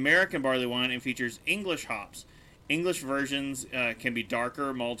than the American barley wine and features English hops. English versions can be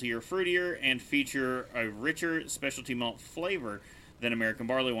darker, maltier, fruitier, and feature a richer specialty malt flavor than American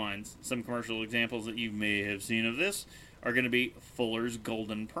barley wines. Some commercial examples that you may have seen of this are going to be Fuller's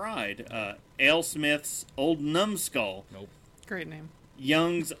Golden Pride, AleSmith's Old Numbskull, Nope. Great name.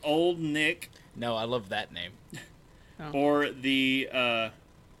 Young's Old Nick, No, I love that name. or the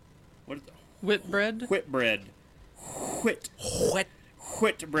what is it? Whitbread. Whitbread, What?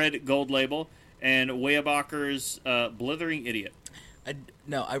 Whitbread Gold Label, and Weyerbacher's Blithering Idiot.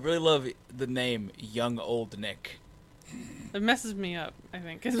 No, I really love the name Young Old Nick. It messes me up, I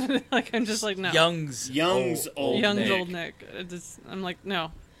think. 'Cause, like, I'm just like, no. Young's Old Young's Nick. Old Nick. I'm like,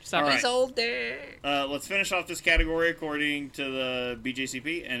 no. Stop All it. right. Old Nick. Let's finish off this category according to the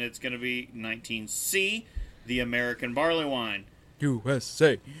BJCP, and it's going to be 19C, the American Barley Wine.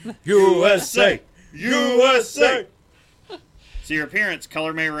 USA. USA! USA! So your appearance,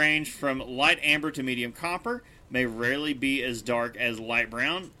 color may range from light amber to medium copper, may rarely be as dark as light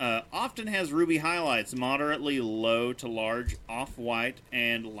brown, often has ruby highlights, moderately low to large, off-white,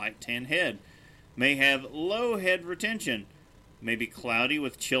 and light tan head. May have low head retention. May be cloudy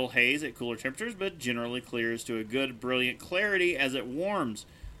with chill haze at cooler temperatures, but generally clears to a good, brilliant clarity as it warms.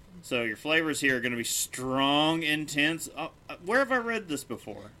 So your flavors here are going to be strong, intense. Where have I read this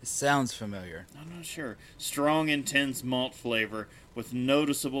before? It sounds familiar. I'm not sure. Strong, intense malt flavor with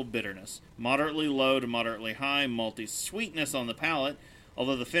noticeable bitterness. Moderately low to moderately high malty sweetness on the palate,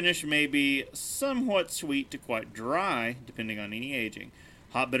 although the finish may be somewhat sweet to quite dry, depending on any aging.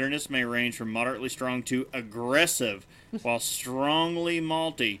 Hop bitterness may range from moderately strong to aggressive, while strongly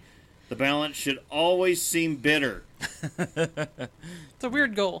malty. The balance should always seem bitter. It's a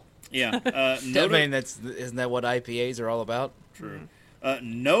weird goal. Yeah. I mean, isn't that what IPAs are all about? True.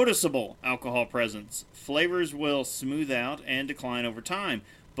 Noticeable alcohol presence. Flavors will smooth out and decline over time,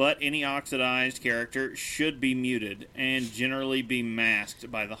 but any oxidized character should be muted and generally be masked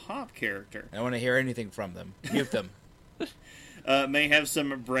by the hop character. I don't want to hear anything from them. Mute them. May have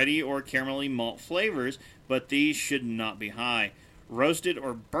some bready or caramelly malt flavors, but these should not be high. Roasted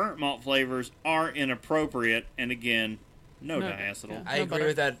or burnt malt flavors are inappropriate, and again, no diacetyl. yeah. I No agree butter.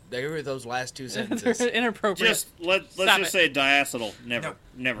 with that. I agree with those last two sentences. They're inappropriate. Just let's Stop just it. say diacetyl. Never, No.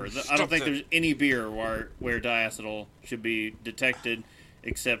 never. I Stop don't think that. there's any beer where diacetyl should be detected.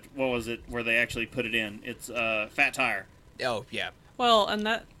 except what was it where they actually put it in? It's Fat Tire. Oh yeah. Well, and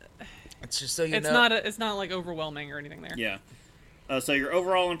that It's just so you it's know. it's not like overwhelming or anything there. Yeah. So your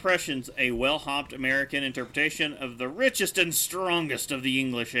overall impressions: a well-hopped American interpretation of the richest and strongest of the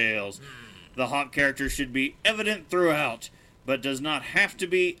English ales. The hop character should be evident throughout, but does not have to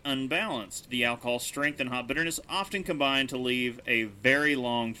be unbalanced. The alcohol strength and hop bitterness often combine to leave a very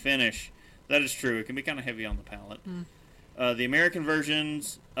long finish. That is true. It can be kind of heavy on the palate. The American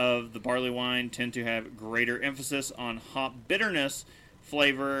versions of the barley wine tend to have greater emphasis on hop bitterness,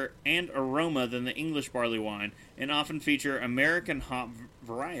 flavor, and aroma than the English barley wine, and often feature American hop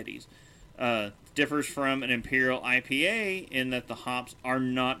varieties. Differs from an Imperial IPA in that the hops are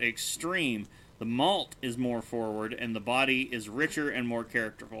not extreme. The malt is more forward, and the body is richer and more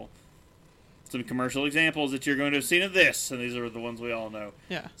characterful. Some commercial examples that you're going to have seen of this, and these are the ones we all know.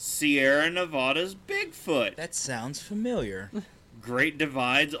 Yeah. Sierra Nevada's Bigfoot. That sounds familiar. Great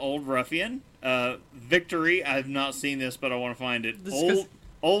Divide's Old Ruffian. Victory, I have not seen this, but I want to find it. This is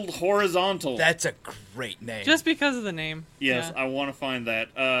Old Horizontal. That's a great name. Just because of the name. Yes, Yeah. I want to find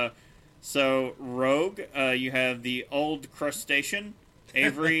that. So, Rogue, you have the Old Crustacean.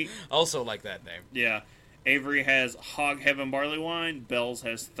 Avery, also like that name. yeah. Avery has Hog Heaven Barley Wine. Bell's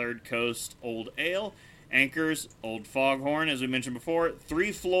has Third Coast Old Ale. Anchor's Old Foghorn, as we mentioned before.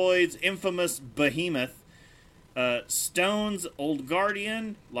 Three Floyd's infamous Behemoth. Stone's Old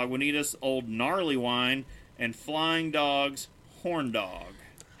Guardian. Lagunitas Old Gnarly Wine. And Flying Dog's Horn Dog.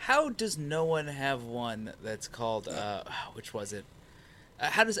 How does no one have one that's called, which was it?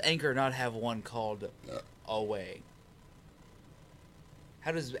 How does Anchor not have one called Away?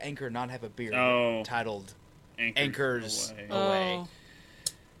 How does Anchor not have a beer titled Anchor's Away. Away? Oh.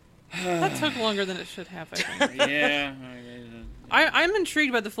 That took longer than it should have, I think. Yeah. I'm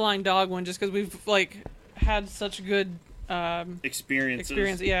intrigued by the Flying Dog one just because we've, had such good Experiences.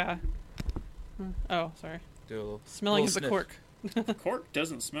 experience. Yeah. Oh, sorry. Do a little, Smelling of little the sniff. cork. Cork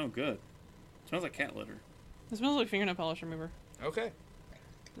doesn't smell good. It smells like cat litter. It smells like fingernail polish remover. Okay.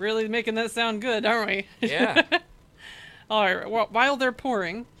 Really making that sound good, aren't we? Yeah. All right. Well, while they're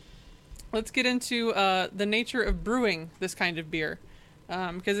pouring, let's get into the nature of brewing this kind of beer,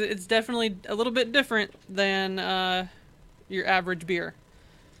 because it's definitely a little bit different than your average beer.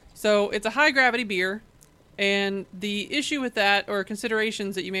 So it's a high gravity beer, and the issue with that, or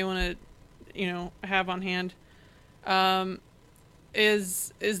considerations that you may want to, have on hand,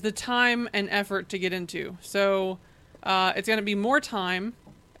 is the time and effort to get into. So it's going to be more time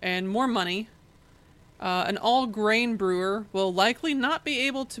and more money. An all-grain brewer will likely not be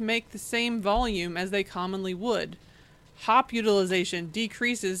able to make the same volume as they commonly would. Hop utilization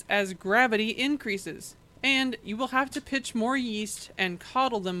decreases as gravity increases, and you will have to pitch more yeast and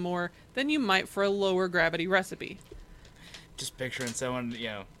coddle them more than you might for a lower gravity recipe. Just picturing someone,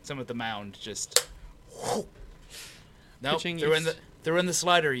 some at the mound just. Nope, Pitching they're yeast. in the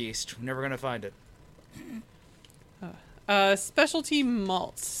slider yeast. We're never gonna find it. Specialty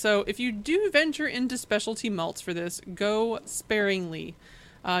malts. So if you do venture into specialty malts for this, go sparingly.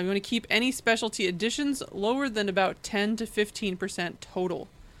 You want to keep any specialty additions lower than about 10 to 15% total.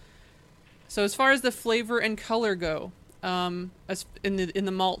 So as far as the flavor and color go, as in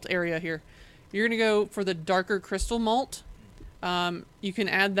the malt area here, you're going to go for the darker crystal malt. You can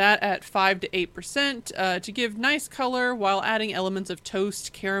add that at 5 to 8% to give nice color while adding elements of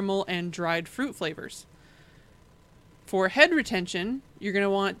toast, caramel, and dried fruit flavors. For head retention, you're going to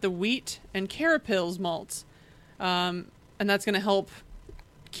want the wheat and carapils malts, and that's going to help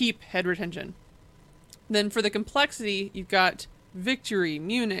keep head retention. Then for the complexity, you've got Victory,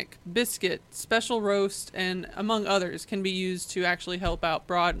 Munich, Biscuit, Special Roast, and among others can be used to actually help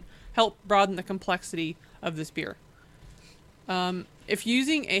broaden the complexity of this beer. If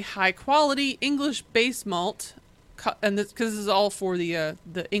using a high quality English base malt, and because this is all for the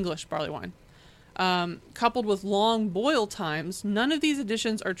English barley wine, coupled with long boil times, none of these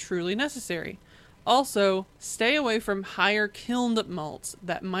additions are truly necessary. Also, stay away from higher kilned malts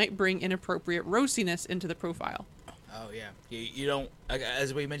that might bring inappropriate roastiness into the profile. Oh yeah, you don't,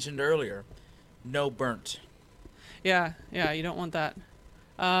 as we mentioned earlier, no burnt. Yeah, you don't want that.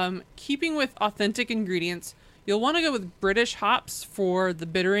 Keeping with authentic ingredients, you'll want to go with British hops for the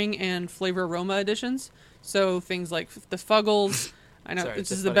bittering and flavor aroma additions. So things like the Fuggles. I know Sorry,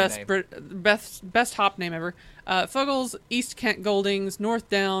 this it's is a the funny best hop name ever. Fuggles, East Kent Goldings, North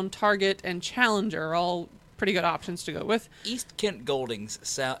Down, Target, and Challenger are all pretty good options to go with. East Kent Goldings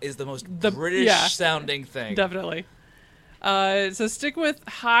is the most Yeah. British sounding thing. Definitely. So stick with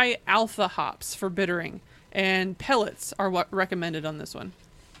high alpha hops for bittering, and pellets are what recommended on this one.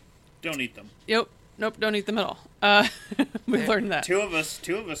 Don't eat them. Yep. nope, don't eat them at all. We've learned that. Two of us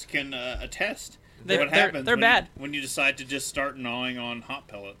can attest. They're- What they're- happens they're when, bad. when you decide to just start gnawing on hot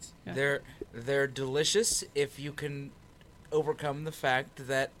pellets. Yeah. They're delicious if you can overcome the fact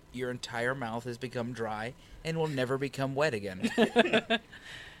that your entire mouth has become dry and will never become wet again.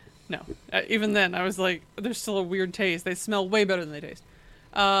 No, even then, I was like, there's still a weird taste. They smell way better than they taste.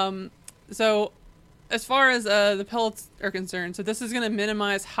 So, as far as the pellets are concerned, so this is going to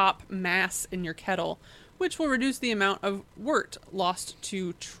minimize hop mass in your kettle, which will reduce the amount of wort lost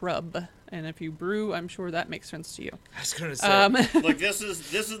to trub. And if you brew, I'm sure that makes sense to you. I was gonna say, Look, this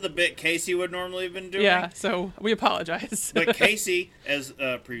is the bit Casey would normally have been doing. Yeah, so we apologize. But Casey, as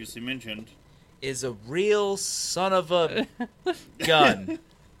previously mentioned, is a real son of a gun.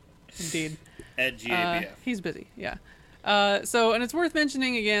 Indeed. at GABF. He's busy, yeah. And it's worth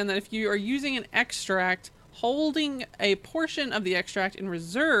mentioning again that if you are using an extract, holding a portion of the extract in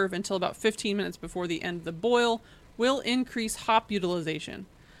reserve until about 15 minutes before the end of the boil will increase hop utilization.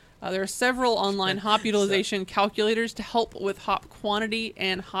 There are several online hop utilization calculators to help with hop quantity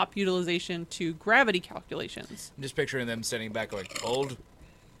and hop utilization to gravity calculations. I'm just picturing them standing back going, hold.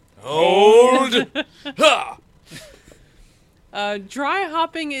 Ha! Dry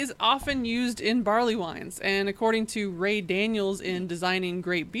hopping is often used in barley wines, and according to Ray Daniels in Designing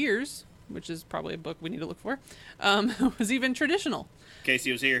Great Beers, which is probably a book we need to look for, was even traditional. If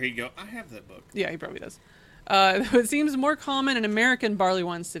Casey was here, he'd go, I have that book. Yeah, he probably does. It seems more common in American barley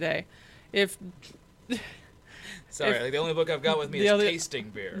wines today. If Sorry, If- like the only book I've got with me the is other- Tasting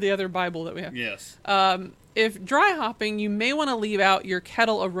Beer. the other Bible that we have. Yes. If dry hopping, you may want to leave out your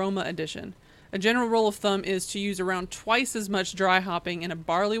kettle aroma addition. A general rule of thumb is to use around twice as much dry hopping in a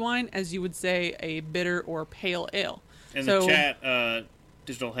barley wine as you would say a bitter or pale ale. In So- the chat,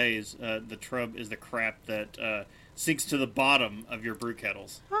 Digital Haze, the trub is the crap that sinks to the bottom of your brew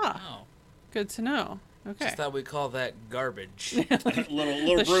kettles. Ah, Oh, good to know. Okay. just thought we call that garbage.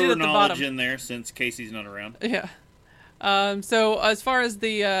 little The shit brewer at the knowledge bottom. in there since Casey's not around. Yeah. So as far as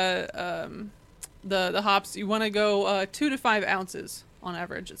the hops, you want to go 2 to 5 ounces on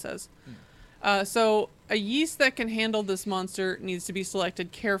average. It says. So a yeast that can handle this monster needs to be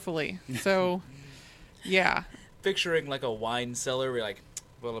selected carefully. So, yeah. Picturing like a wine cellar, where you're like,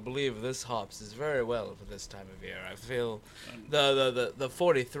 well, I believe this hops is very well for this time of year. I feel the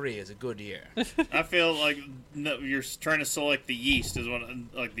 43 is a good year. I feel like you're trying to select the yeast is what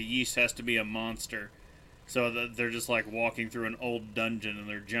like the yeast has to be a monster, so that they're just like walking through an old dungeon and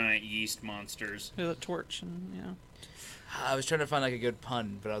they're giant yeast monsters. With a torch and I was trying to find like a good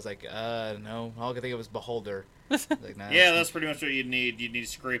pun, but I was like, no. All I could think of was beholder. Like, nah, Yeah, that's pretty much what you'd need. You'd need to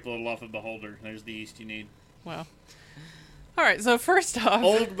scrape a little off a beholder. There's the yeast you need. wow. All right. So first off,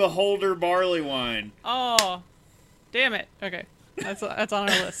 Old beholder barley wine. oh, damn it. Okay, that's on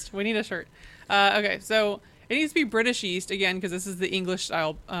our list. We need a shirt. Okay, so it needs to be British yeast again because this is the English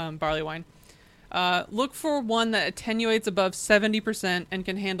style barley wine. Look for one that attenuates above 70% and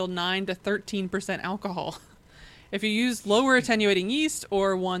can handle 9 to 13% alcohol. If you use lower attenuating yeast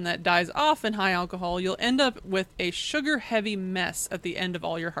or one that dies off in high alcohol, you'll end up with a sugar-heavy mess at the end of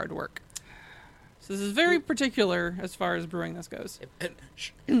all your hard work. So this is very particular as far as brewing this goes.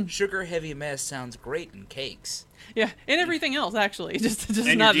 Sugar heavy mess sounds great in cakes. Yeah, and everything else actually, just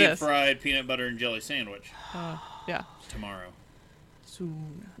And not your this. deep fried peanut butter and jelly sandwich Yeah, tomorrow.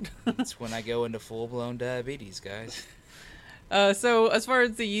 soon. That's when I go into full blown diabetes, guys. So as far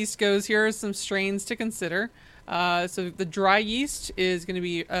as the yeast goes, here are some strains to consider. So the dry yeast is going to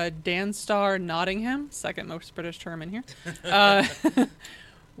be Danstar Nottingham, second most British term in here.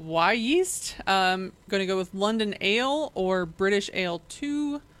 Y yeast, going to go with London Ale or British Ale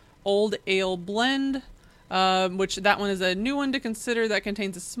 2, Old Ale Blend, which that one is a new one to consider that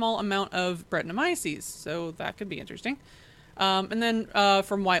contains a small amount of Brettanomyces, so that could be interesting. And then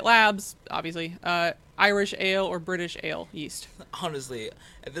from White Labs, obviously, Irish Ale or British Ale yeast. Honestly,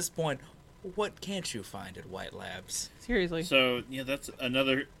 at this point, what can't you find at White Labs? Seriously. So yeah, that's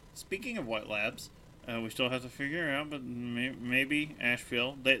another. Speaking of White Labs, we still have to figure out, but maybe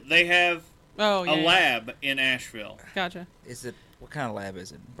Asheville. They have Oh, yeah. a lab in Asheville. Gotcha. Is it, what kind of lab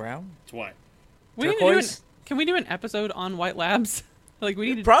is it? Brown? It's white. We need to do an, Turquoise? can we do an episode on White Labs? Like we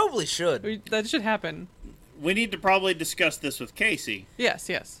need to. Probably should. That should happen. We need to probably discuss this with Casey. Yes.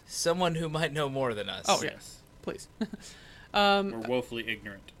 Yes. Someone who might know more than us. Oh, yes. Please. Um, We're woefully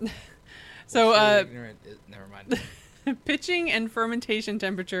ignorant. So, Ignorant, never mind. pitching and fermentation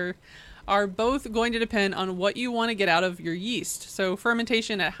temperature are both going to depend on what you want to get out of your yeast. So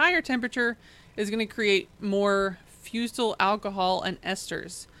fermentation at higher temperature is going to create more fusel alcohol and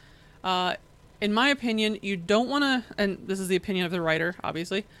esters. In my opinion, you don't want to, and this is the opinion of the writer,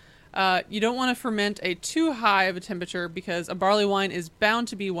 obviously, You don't want to ferment a too high of a temperature because a barley wine is bound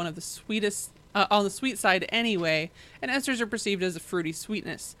to be one of the sweetest on the sweet side anyway, and esters are perceived as a fruity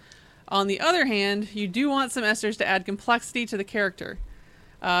sweetness. On the other hand, you do want some esters to add complexity to the character.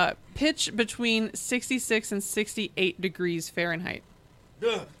 Pitch between 66 and 68 degrees Fahrenheit.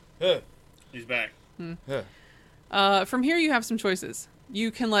 He's back. From here, you have some choices. You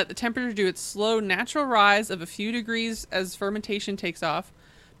can let the temperature do its slow, natural rise of a few degrees as fermentation takes off,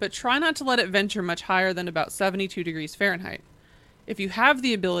 but try not to let it venture much higher than about 72 degrees Fahrenheit. If you have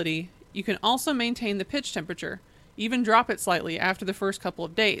the ability, you can also maintain the pitch temperature, even drop it slightly after the first couple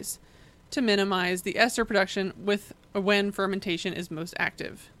of days, to minimize the ester production when fermentation is most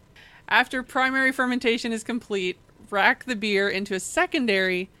active. After primary fermentation is complete, rack the beer into a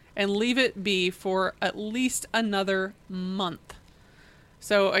secondary and leave it be for at least another month.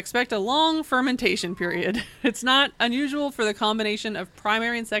 So expect a long fermentation period. It's not unusual for the combination of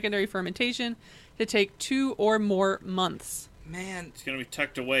primary and secondary fermentation to take 2 or more months. Man, It's going to be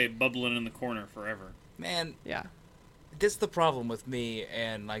tucked away, bubbling in the corner forever. man, Yeah. this is the problem with me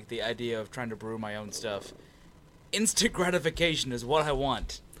and like the idea of trying to brew my own stuff. Instant gratification is what I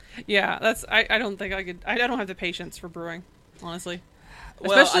want. Yeah, I don't think I could. I don't have the patience for brewing, honestly.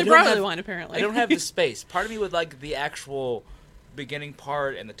 Well, Especially I don't barley have- wine, apparently. I don't have the space. Part of me would like the actual beginning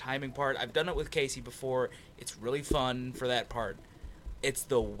part and the timing part. I've done it with Casey before. It's really fun for that part. It's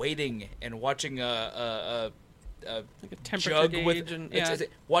the waiting and watching a like a temperature jug gauge with and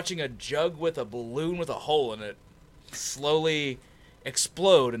watching a jug with a balloon with a hole in it slowly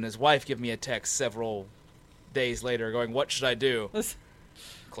explode, and his wife give me a text several days later going, "What should I do?"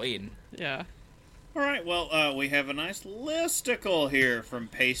 Clean. Yeah. All right, well, we have a nice listicle here from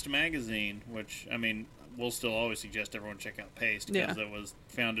Paste Magazine, which, I mean, we'll still always suggest everyone check out Paste because it was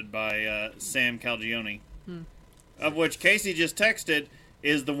founded by Sam Calagione, of which Casey just texted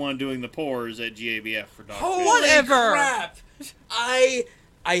is the one doing the pours at GABF for Dog Holy Food. Whatever. crap!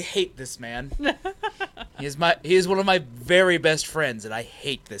 I hate this man. He is one of my very best friends, and I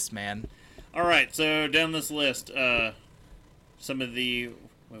hate this man. All right, so down this list, some of the...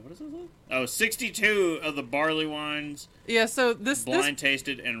 Wait, what is this list? Oh, 62 of the barley wines Yeah, so this blind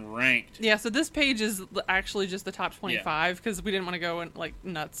tasted and ranked. yeah, so this page is actually just the top 25 because we didn't want to go in, like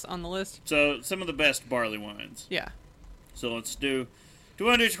nuts on the list. So some of the best barley wines. Yeah. So let's do we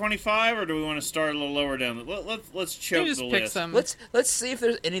want to do 25 or do we want to start a little lower down? Let's You choke just the pick list. some. Let's see if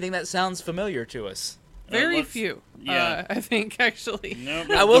there's anything that sounds familiar to us. Very let's- few. yeah. I think actually. No,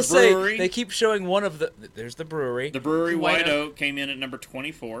 I will the say brewery, they keep showing one of the. There's the brewery. the brewery White White Oak. Oak came in at number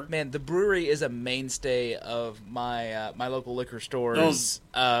 24. Man, the brewery is a mainstay of my my local liquor stores. It's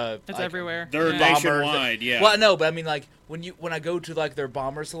like, everywhere. They're Yeah. nationwide, yeah. Well, no, but I mean, like when I go to like their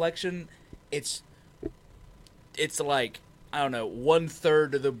bomber selection, it's like I don't know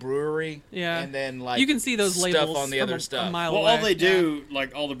 1/3 of the brewery. Yeah. and then like You can see those stuff labels on the from other a stuff. mile Well, away. all they do,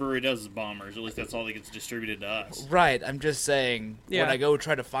 like all the brewery does is bombers. At least that's all that gets distributed to us. Right, I'm just saying Yeah. when I go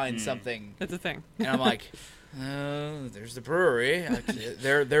try to find something, That's the thing. and I'm like, there's the brewery. Like,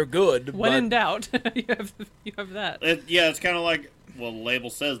 they're good. When but in doubt, you have that. Yeah, it's kind of like, well, the label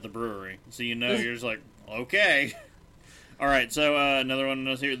says the brewery. So you know, you're just like, okay. All right, so another one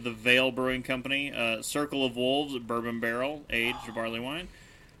is here, the Vale Brewing Company, Circle of Wolves, Bourbon Barrel, aged barley wine.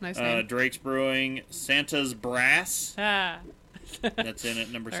 Nice name. Drake's Brewing, Santa's Brass, Ah. that's in at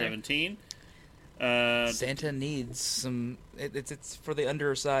number Sorry. 17. Santa needs some. It's for the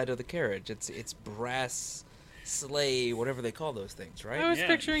underside of the carriage. It's brass sleigh, whatever they call those things, I right? was Yeah,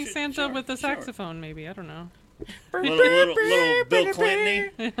 picturing Santa sure, with a sure. saxophone, maybe. I don't know. little Bill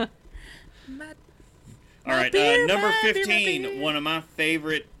Clinton. All right, number 15, one of my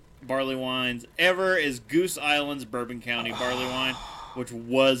favorite barley wines ever is Goose Island's Bourbon County barley wine, which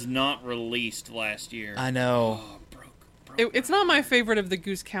was not released last year. I know. Oh, broke. It's not my favorite of the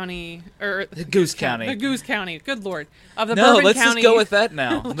Goose County or The Goose County. The Goose County. Good lord. Of the No, Bourbon let's County. just go with that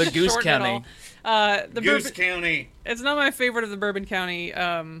now. The Goose shorten it County. all. The Goose Bourbon, County. it's not my favorite of the Bourbon County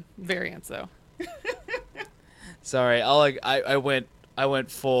variants, though. Sorry, I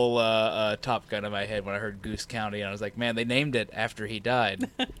went full Top Gun in my head when I heard Goose County, and I was like, man, they named it after he died.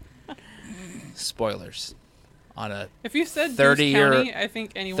 Spoilers on a If you said 30 Goose year- County, I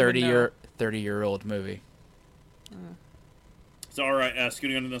think anyone would know. 30-year-old movie. So, all right,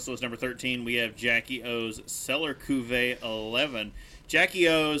 scooting on to this list, number 13, we have Jackie O's Cellar Cuvée 11. Jackie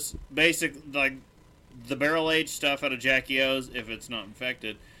O's, like, the barrel-aged stuff out of Jackie O's, if it's not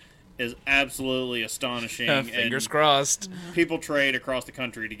infected, is absolutely astonishing. Fingers and crossed. people trade across the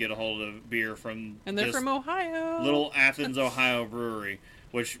country to get a hold of beer from And they're this from Ohio. little Athens, Ohio brewery,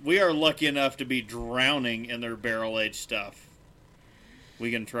 which we are lucky enough to be drowning in their barrel-aged stuff.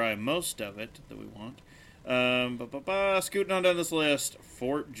 we can try most of it that we want. Scooting on down this list,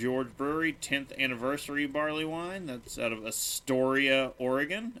 Fort George Brewery 10th anniversary barley wine. That's out of Astoria,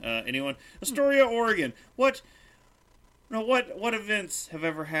 Oregon. Anyone? Astoria, Oregon. What events have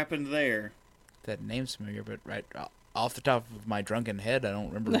ever happened there? That name's familiar, but right off the top of my drunken head, I don't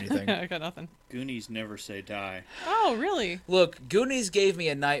remember anything. I got nothing. Goonies never say die. Oh, really? Look, Goonies gave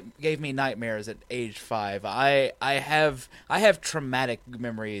me nightmares at age 5. I have traumatic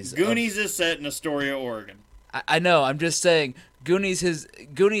memories. Goonies is set in Astoria, Oregon. I know. I'm just saying, Goonies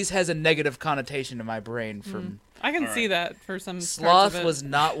has a negative connotation in my brain from. I can All see right. that for some parts Sloth of it. was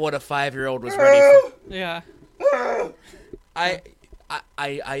not what a 5-year-old was ready for. Yeah. I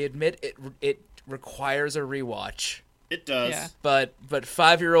admit it requires a rewatch. It does. Yeah. But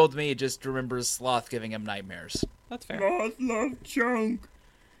 5-year-old me just remembers Sloth giving him nightmares. That's fair. Sloth love Chunk.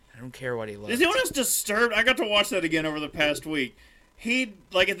 I don't care what he loves. Is anyone else disturbed? I got to watch that again over the past week. He,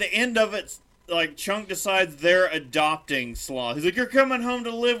 like, at the end of it, like, Chunk decides they're adopting Sloth. He's like, "You're coming home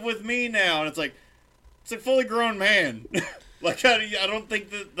to live with me now." And it's a fully grown man. Like, I don't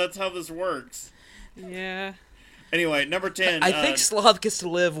think that's how this works. Yeah. Anyway, number 10. I think Sloth gets to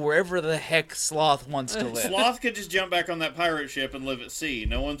live wherever the heck Sloth wants to live. Sloth could just jump back on that pirate ship and live at sea.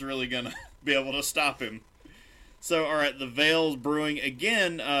 No one's really going to be able to stop him. So, all right, the Vale's Brewing,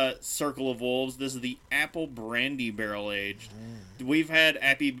 again, Circle of Wolves. This is the Apple Brandy Barrel Aged. We've had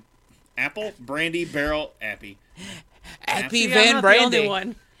Apple Brandy Barrel... Appy See, I'm Van not the only Brandy.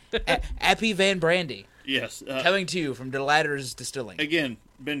 one. Appy Van Brandy. Yes. Coming to you from Delatter's Distilling. Again,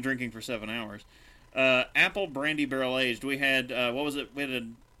 been drinking for 7 hours. Apple Brandy Barrel Aged. We had, what was it? We had a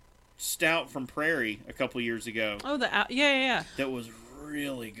stout from Prairie a couple years ago. Oh, yeah. That was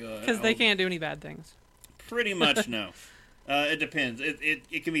really good. Because they can't do any bad things. Pretty much no. It depends.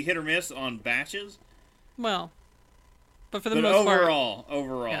 It can be hit or miss on batches. Well, but for the But most part.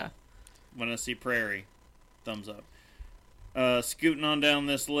 overall, Yeah. when I see Prairie, thumbs up. Scooting on down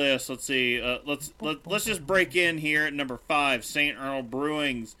this list, let's see. Let's just break in here at number 5, St. Arnold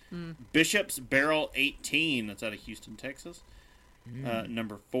Brewing's Bishop's Barrel 18. That's out of Houston, Texas.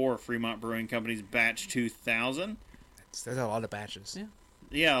 Number 4, Fremont Brewing Company's Batch 2000. There's a lot of batches. Yeah.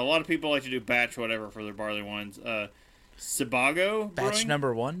 Yeah, a lot of people like to do batch whatever for their barley wines. Cibago Batch Brewing,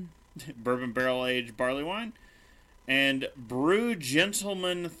 number 1. bourbon barrel aged barley wine, and Brew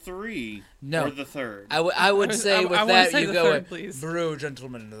Gentleman 3 No. or the third. I would say with I wanna that say you the go third, with please. Brew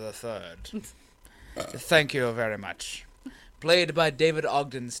Gentleman the Third. Thank you very much. Played by David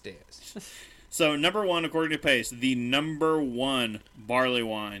Ogden Stairs. So number 1, according to Pace, the number 1 barley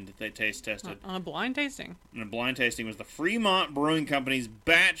wine that they taste tested On a blind tasting. in a blind tasting was the Fremont Brewing Company's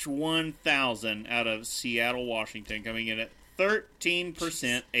Batch 1000 out of Seattle, Washington, coming in at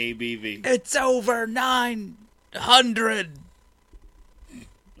 13% ABV. It's over 900.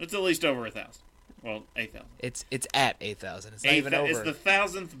 It's at least over 1,000. Well, 8,000. It's at 8,000. It's not even over. It's the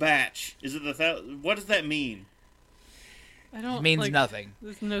 1,000th batch. Is it the what does that mean? I don't. It means like, nothing.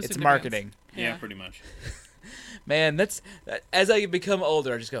 There's no It's significance. marketing. Yeah, pretty much. Man, as I become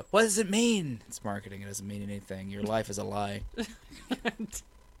older, I just go, what does it mean? It's marketing. It doesn't mean anything. Your life is a lie.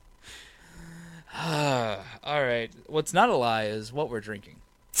 All right. What's not a lie is what we're drinking.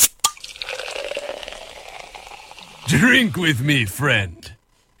 Drink with me, friend.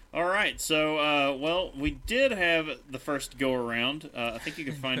 All right, so well, we did have the first go around. I think you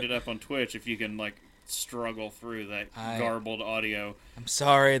can find it up on Twitch if you can struggle through that garbled audio. I'm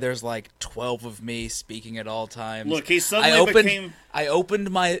sorry. There's 12 of me speaking at all times. Look, he suddenly became. I opened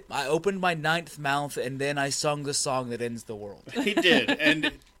my ninth mouth, and then I sung the song that ends the world. He did,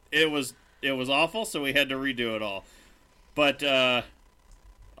 and it was awful. So we had to redo it all. But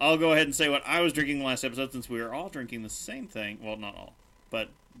I'll go ahead and say what I was drinking last episode, since we were all drinking the same thing. Well, not all, but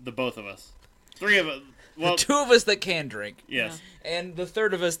the both of us, 3 of us. Well, The 2 of us that can drink, yes, and the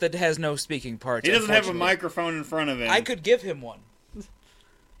 3rd of us that has no speaking parts. he doesn't have a unfortunately. microphone in front of him. I could give him one.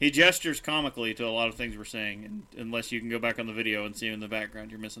 He gestures comically to a lot of things we're saying, and unless you can go back on the video and see him in the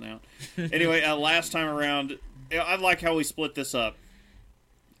background, you're missing out. Anyway, last time around, I like how we split this up.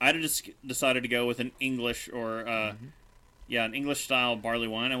 I just decided to go with an English or, an English-style barley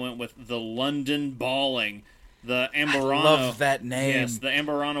wine. I went with the London Balling, the Amberano. I love that name. Yes, the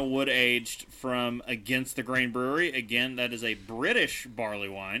Amberano wood-aged from Against the Grain Brewery. Again, that is a British barley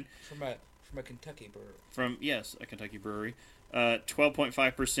wine. From a Kentucky brewery. From, yes, a Kentucky brewery.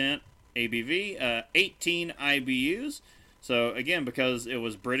 12.5% ABV, 18 IBUs. So, again, because it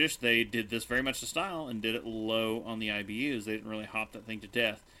was British, they did this very much to style and did it low on the IBUs. They didn't really hop that thing to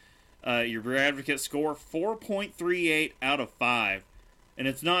death. Your Beer Advocate score, 4.38 out of 5. And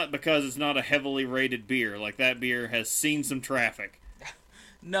it's not because it's not a heavily rated beer. Like, that beer has seen some traffic.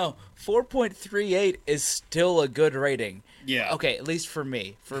 No, 4.38 is still a good rating. Yeah. Okay, at least for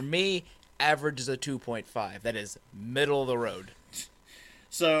me. For me, average is a 2.5. That is middle of the road.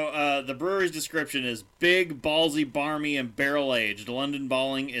 So, the brewery's description is big, ballsy, barmy, and barrel-aged. London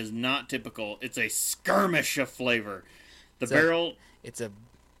Balling is not typical. It's a skirmish of flavor. The barrel...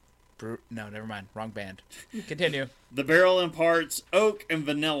 No, never mind. Wrong band. Continue. The barrel imparts oak and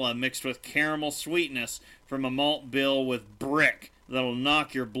vanilla mixed with caramel sweetness from a malt bill with brick that'll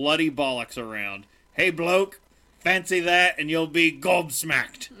knock your bloody bollocks around. Hey, bloke, fancy that and you'll be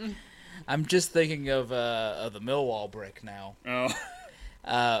gobsmacked. I'm just thinking of the Millwall brick now. Oh.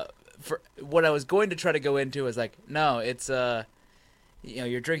 For what I was going to try to go into is like, no, it's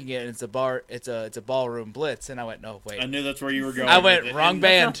you're drinking it and it's a ballroom blitz, and I went, no, wait. I knew that's where you were going. I went with it. wrong In-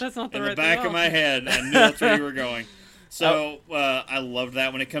 band. That's not the In right the back thing of at my all. head, I knew that's where you were going. So, I love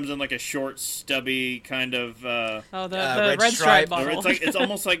that when it comes in like a short, stubby kind of... Oh, the red red stripe. stripe bottle. it's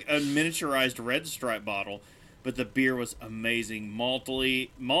almost like a miniaturized red stripe bottle, but the beer was amazing. Malty,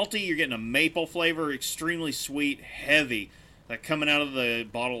 you're getting a maple flavor, extremely sweet, heavy, like coming out of the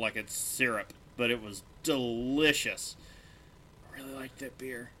bottle like it's syrup, but it was delicious. I really liked that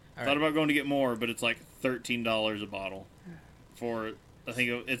beer. All Thought right. about going to get more, but it's like $13 a bottle for... I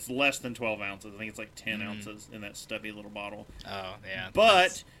think it's less than 12 ounces. I think it's like 10 ounces in that stubby little bottle. Oh, yeah.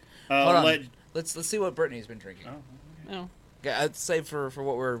 But Hold on. Let's see what Brittany's been drinking. No, Yeah, I'd say for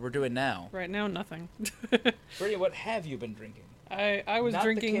what we're doing now. right now nothing. Brittany, what have you been drinking? I was Not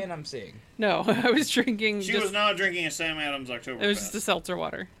drinking. the can I'm seeing. No, I was drinking. she just, was not drinking a Sam Adams Oktoberfest. It was just a seltzer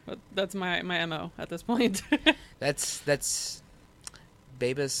water. But that's my MO at this point. That's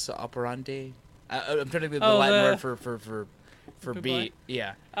Babus operandi. I'm trying to think of the Oh, Latin the- word for Buble? B.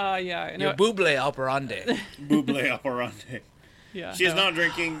 Yeah. Yeah, I know. Your buble operandi. Buble operandi. Yeah, She's no. not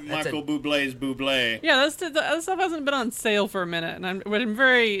drinking That's Michael Bublé's Bublé. Yeah, that stuff hasn't been on sale for a minute, and what I'm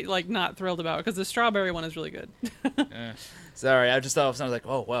very not thrilled about because the strawberry one is really good. Sorry, I just thought I was like,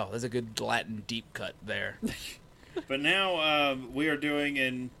 oh wow, there's a good Latin deep cut there. But now we are doing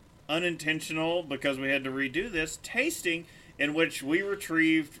an unintentional, because we had to redo this, tasting in which we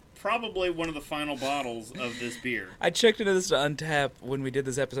retrieved probably one of the final bottles of this beer. I checked into this to Untap when we did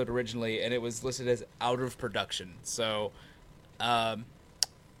this episode originally, and it was listed as out of production. So,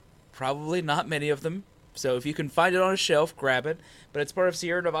 probably not many of them. So if you can find it on a shelf, grab it. But it's part of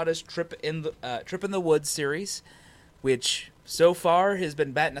Sierra Nevada's Trip in the Woods series, which so far has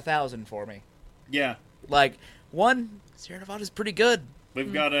been batting 1,000 for me. Yeah. Like, Sierra Nevada's pretty good.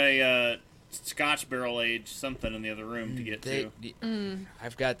 We've got a Scotch barrel aged something in the other room to get to.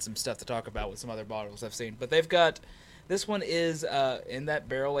 I've got some stuff to talk about with some other bottles I've seen. But they've got, this one is in that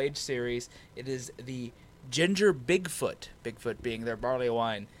barrel aged series. It is the Ginger Bigfoot, Bigfoot being their barley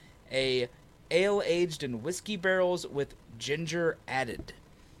wine, a ale aged in whiskey barrels with ginger added.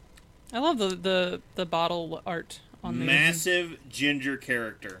 I love the bottle art on these. Massive ginger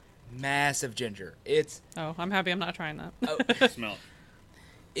character. Massive ginger. It's Oh, I'm happy I'm not trying that. Smell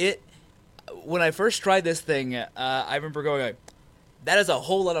it. When I first tried this thing, I remember going like, that is a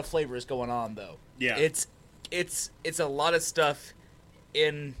whole lot of flavors going on though. Yeah. It's a lot of stuff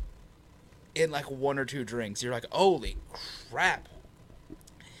in like one or two drinks. You're like, holy crap.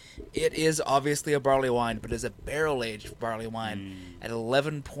 It is obviously a barley wine, but it's a barrel-aged barley wine at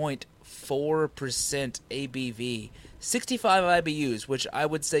 11.4% ABV, 65 IBUs, which I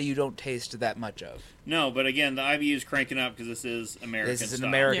would say you don't taste that much of. No, but again, the IBU's cranking up because this is American This is an style.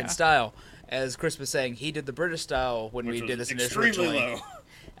 American Yeah. style. As Chris was saying, he did the British style when Which we was did this extremely originally. low.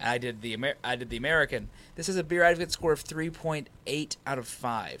 And I did the American. This is a beer advocate score of 3.8 out of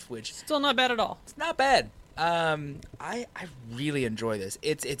 5, which Still not bad at all. it's not bad. I really enjoy this.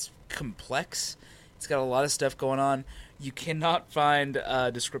 It's complex. It's got a lot of stuff going on. You cannot find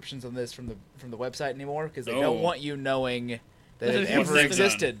descriptions on this from the website anymore because they Oh. don't want you knowing that it What's ever that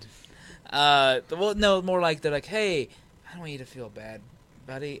existed. Well, no, more like they're like, hey, I don't want you to feel bad,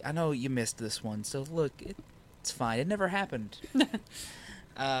 buddy. I know you missed this one, so look, it's fine. It never happened.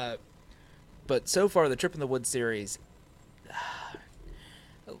 But so far, the Trip in the Woods series,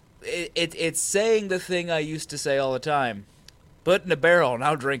 it's saying the thing I used to say all the time: put in a barrel and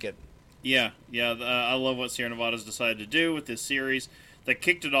I'll drink it. Yeah. I love what Sierra Nevada's decided to do with this series. They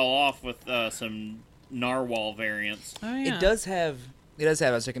kicked it all off with some narwhal variants. Oh yeah. It does have. I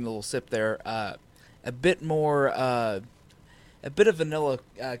was taking a little sip there. A bit more a bit of vanilla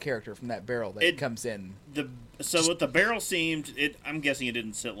character from that barrel that comes in. What the barrel seemed, I'm guessing it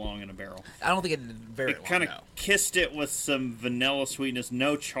didn't sit long in a barrel. I don't think it did very long. It kind of kissed it with some vanilla sweetness.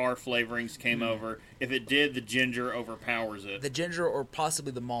 No char flavorings came over. If it did, the ginger overpowers it. The ginger or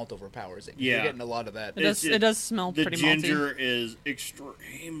possibly the malt overpowers it. Yeah. You're getting a lot of that. It does smell pretty malty. The ginger is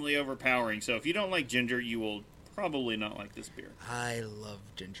extremely overpowering. So if you don't like ginger, you will probably not like this beer. I love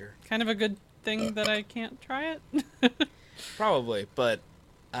ginger. Kind of a good thing that I can't try it. Probably, but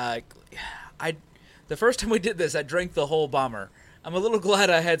the first time we did this, I drank the whole bomber. I'm a little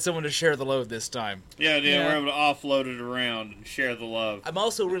glad I had someone to share the load this time. Yeah, we're able to offload it around and share the love. I'm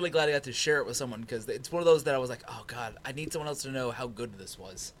also really glad I got to share it with someone because it's one of those that I was like, oh god, I need someone else to know how good this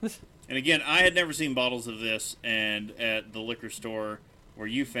was. And again, I had never seen bottles of this, and at the liquor store where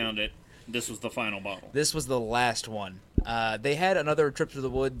you found it, this was the final bottle. This was the last one. They had another Trip to the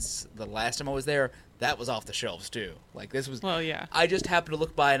Woods the last time I was there. That was off the shelves too. Like this was. Well, yeah. I just happened to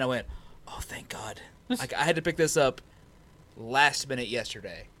look by and I went, oh thank God. Like I had to pick this up last minute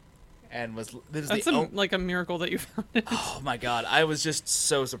yesterday, and That's like a miracle that you found it. Oh my God, I was just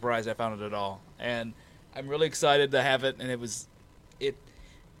so surprised I found it at all, and I'm really excited to have it. And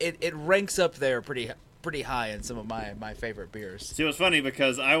it ranks up there pretty high in some of my favorite beers. See, it was funny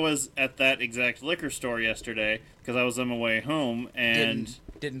because I was at that exact liquor store yesterday because I was on my way home and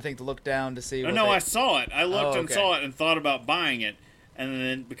didn't think to look down to see. I saw it. I looked and saw it and thought about buying it. And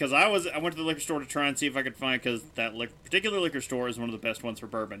then, because I went to the liquor store to try and see if I could find, because that particular liquor store is one of the best ones for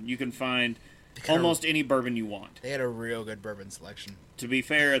bourbon. You can find almost any bourbon you want. They had a real good bourbon selection. To be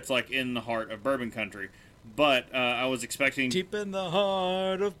fair, it's like in the heart of bourbon country. But I was expecting... Deep in the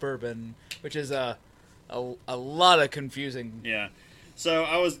heart of bourbon, which is a lot of confusing... Yeah. So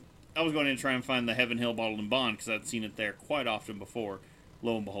I was going in to try and find the Heaven Hill Bottled and Bond, because I'd seen it there quite often before.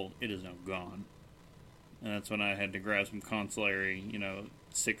 Lo and behold, it is now gone. And that's when I had to grab some Consulary,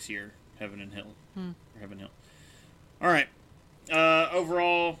 6-year Heaven and Hill. Or Heaven Hill. All right.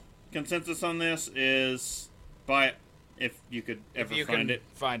 Overall consensus on this is buy it if you could ever find it.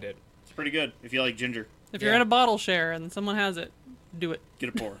 Find it. It's pretty good if you like ginger. If you're at a bottle share and someone has it, do it. Get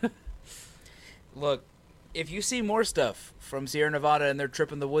a pour. Look, if you see more stuff from Sierra Nevada and their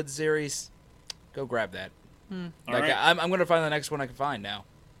Trip in the Woods series, go grab that. All right. I'm going to find the next one I can find now.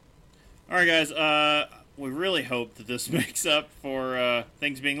 All right, guys. We really hope that this makes up for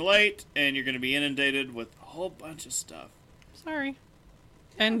things being late, and you're going to be inundated with a whole bunch of stuff. Sorry.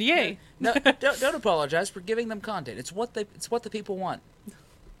 And yay. No, don't apologize for giving them content. It's what the people want.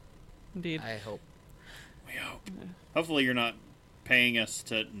 Indeed. I hope. We hope. Hopefully you're not paying us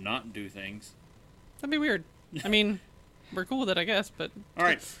to not do things. That'd be weird. I mean, we're cool with it, I guess, but... All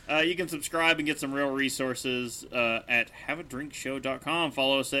right. You can subscribe and get some real resources at haveadrinkshow.com.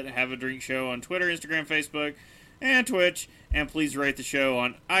 Follow us at Have a Drink Show on Twitter, Instagram, Facebook, and Twitch. And please rate the show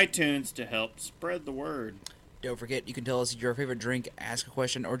on iTunes to help spread the word. Don't forget, you can tell us your favorite drink, ask a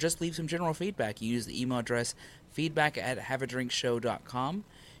question, or just leave some general feedback. You use the email address feedback@haveadrinkshow.com. You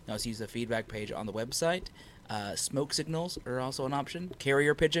can also use the feedback page on the website. Smoke signals are also an option.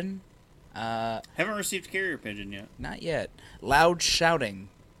 Carrier pigeon. Haven't received carrier pigeon yet. Not yet. Loud shouting.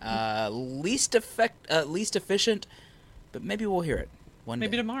 Least efficient, but maybe we'll hear it one day.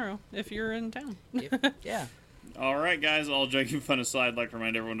 Maybe tomorrow, if you're in town. Yeah. All right, guys. All joking fun aside, I'd like to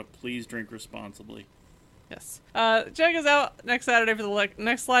remind everyone to please drink responsibly. Yes. Check us out next Saturday for the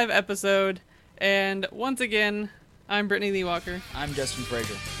next live episode. And once again, I'm Brittany Lee Walker. I'm Justin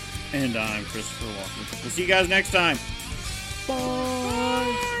Frazier. And I'm Christopher Walker. We'll see you guys next time.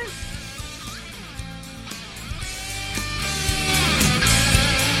 Bye.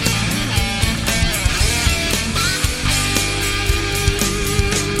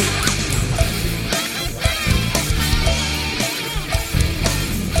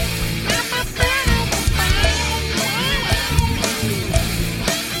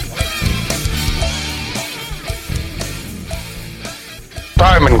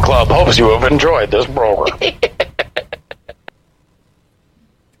 Diamond Club hopes you have enjoyed this program.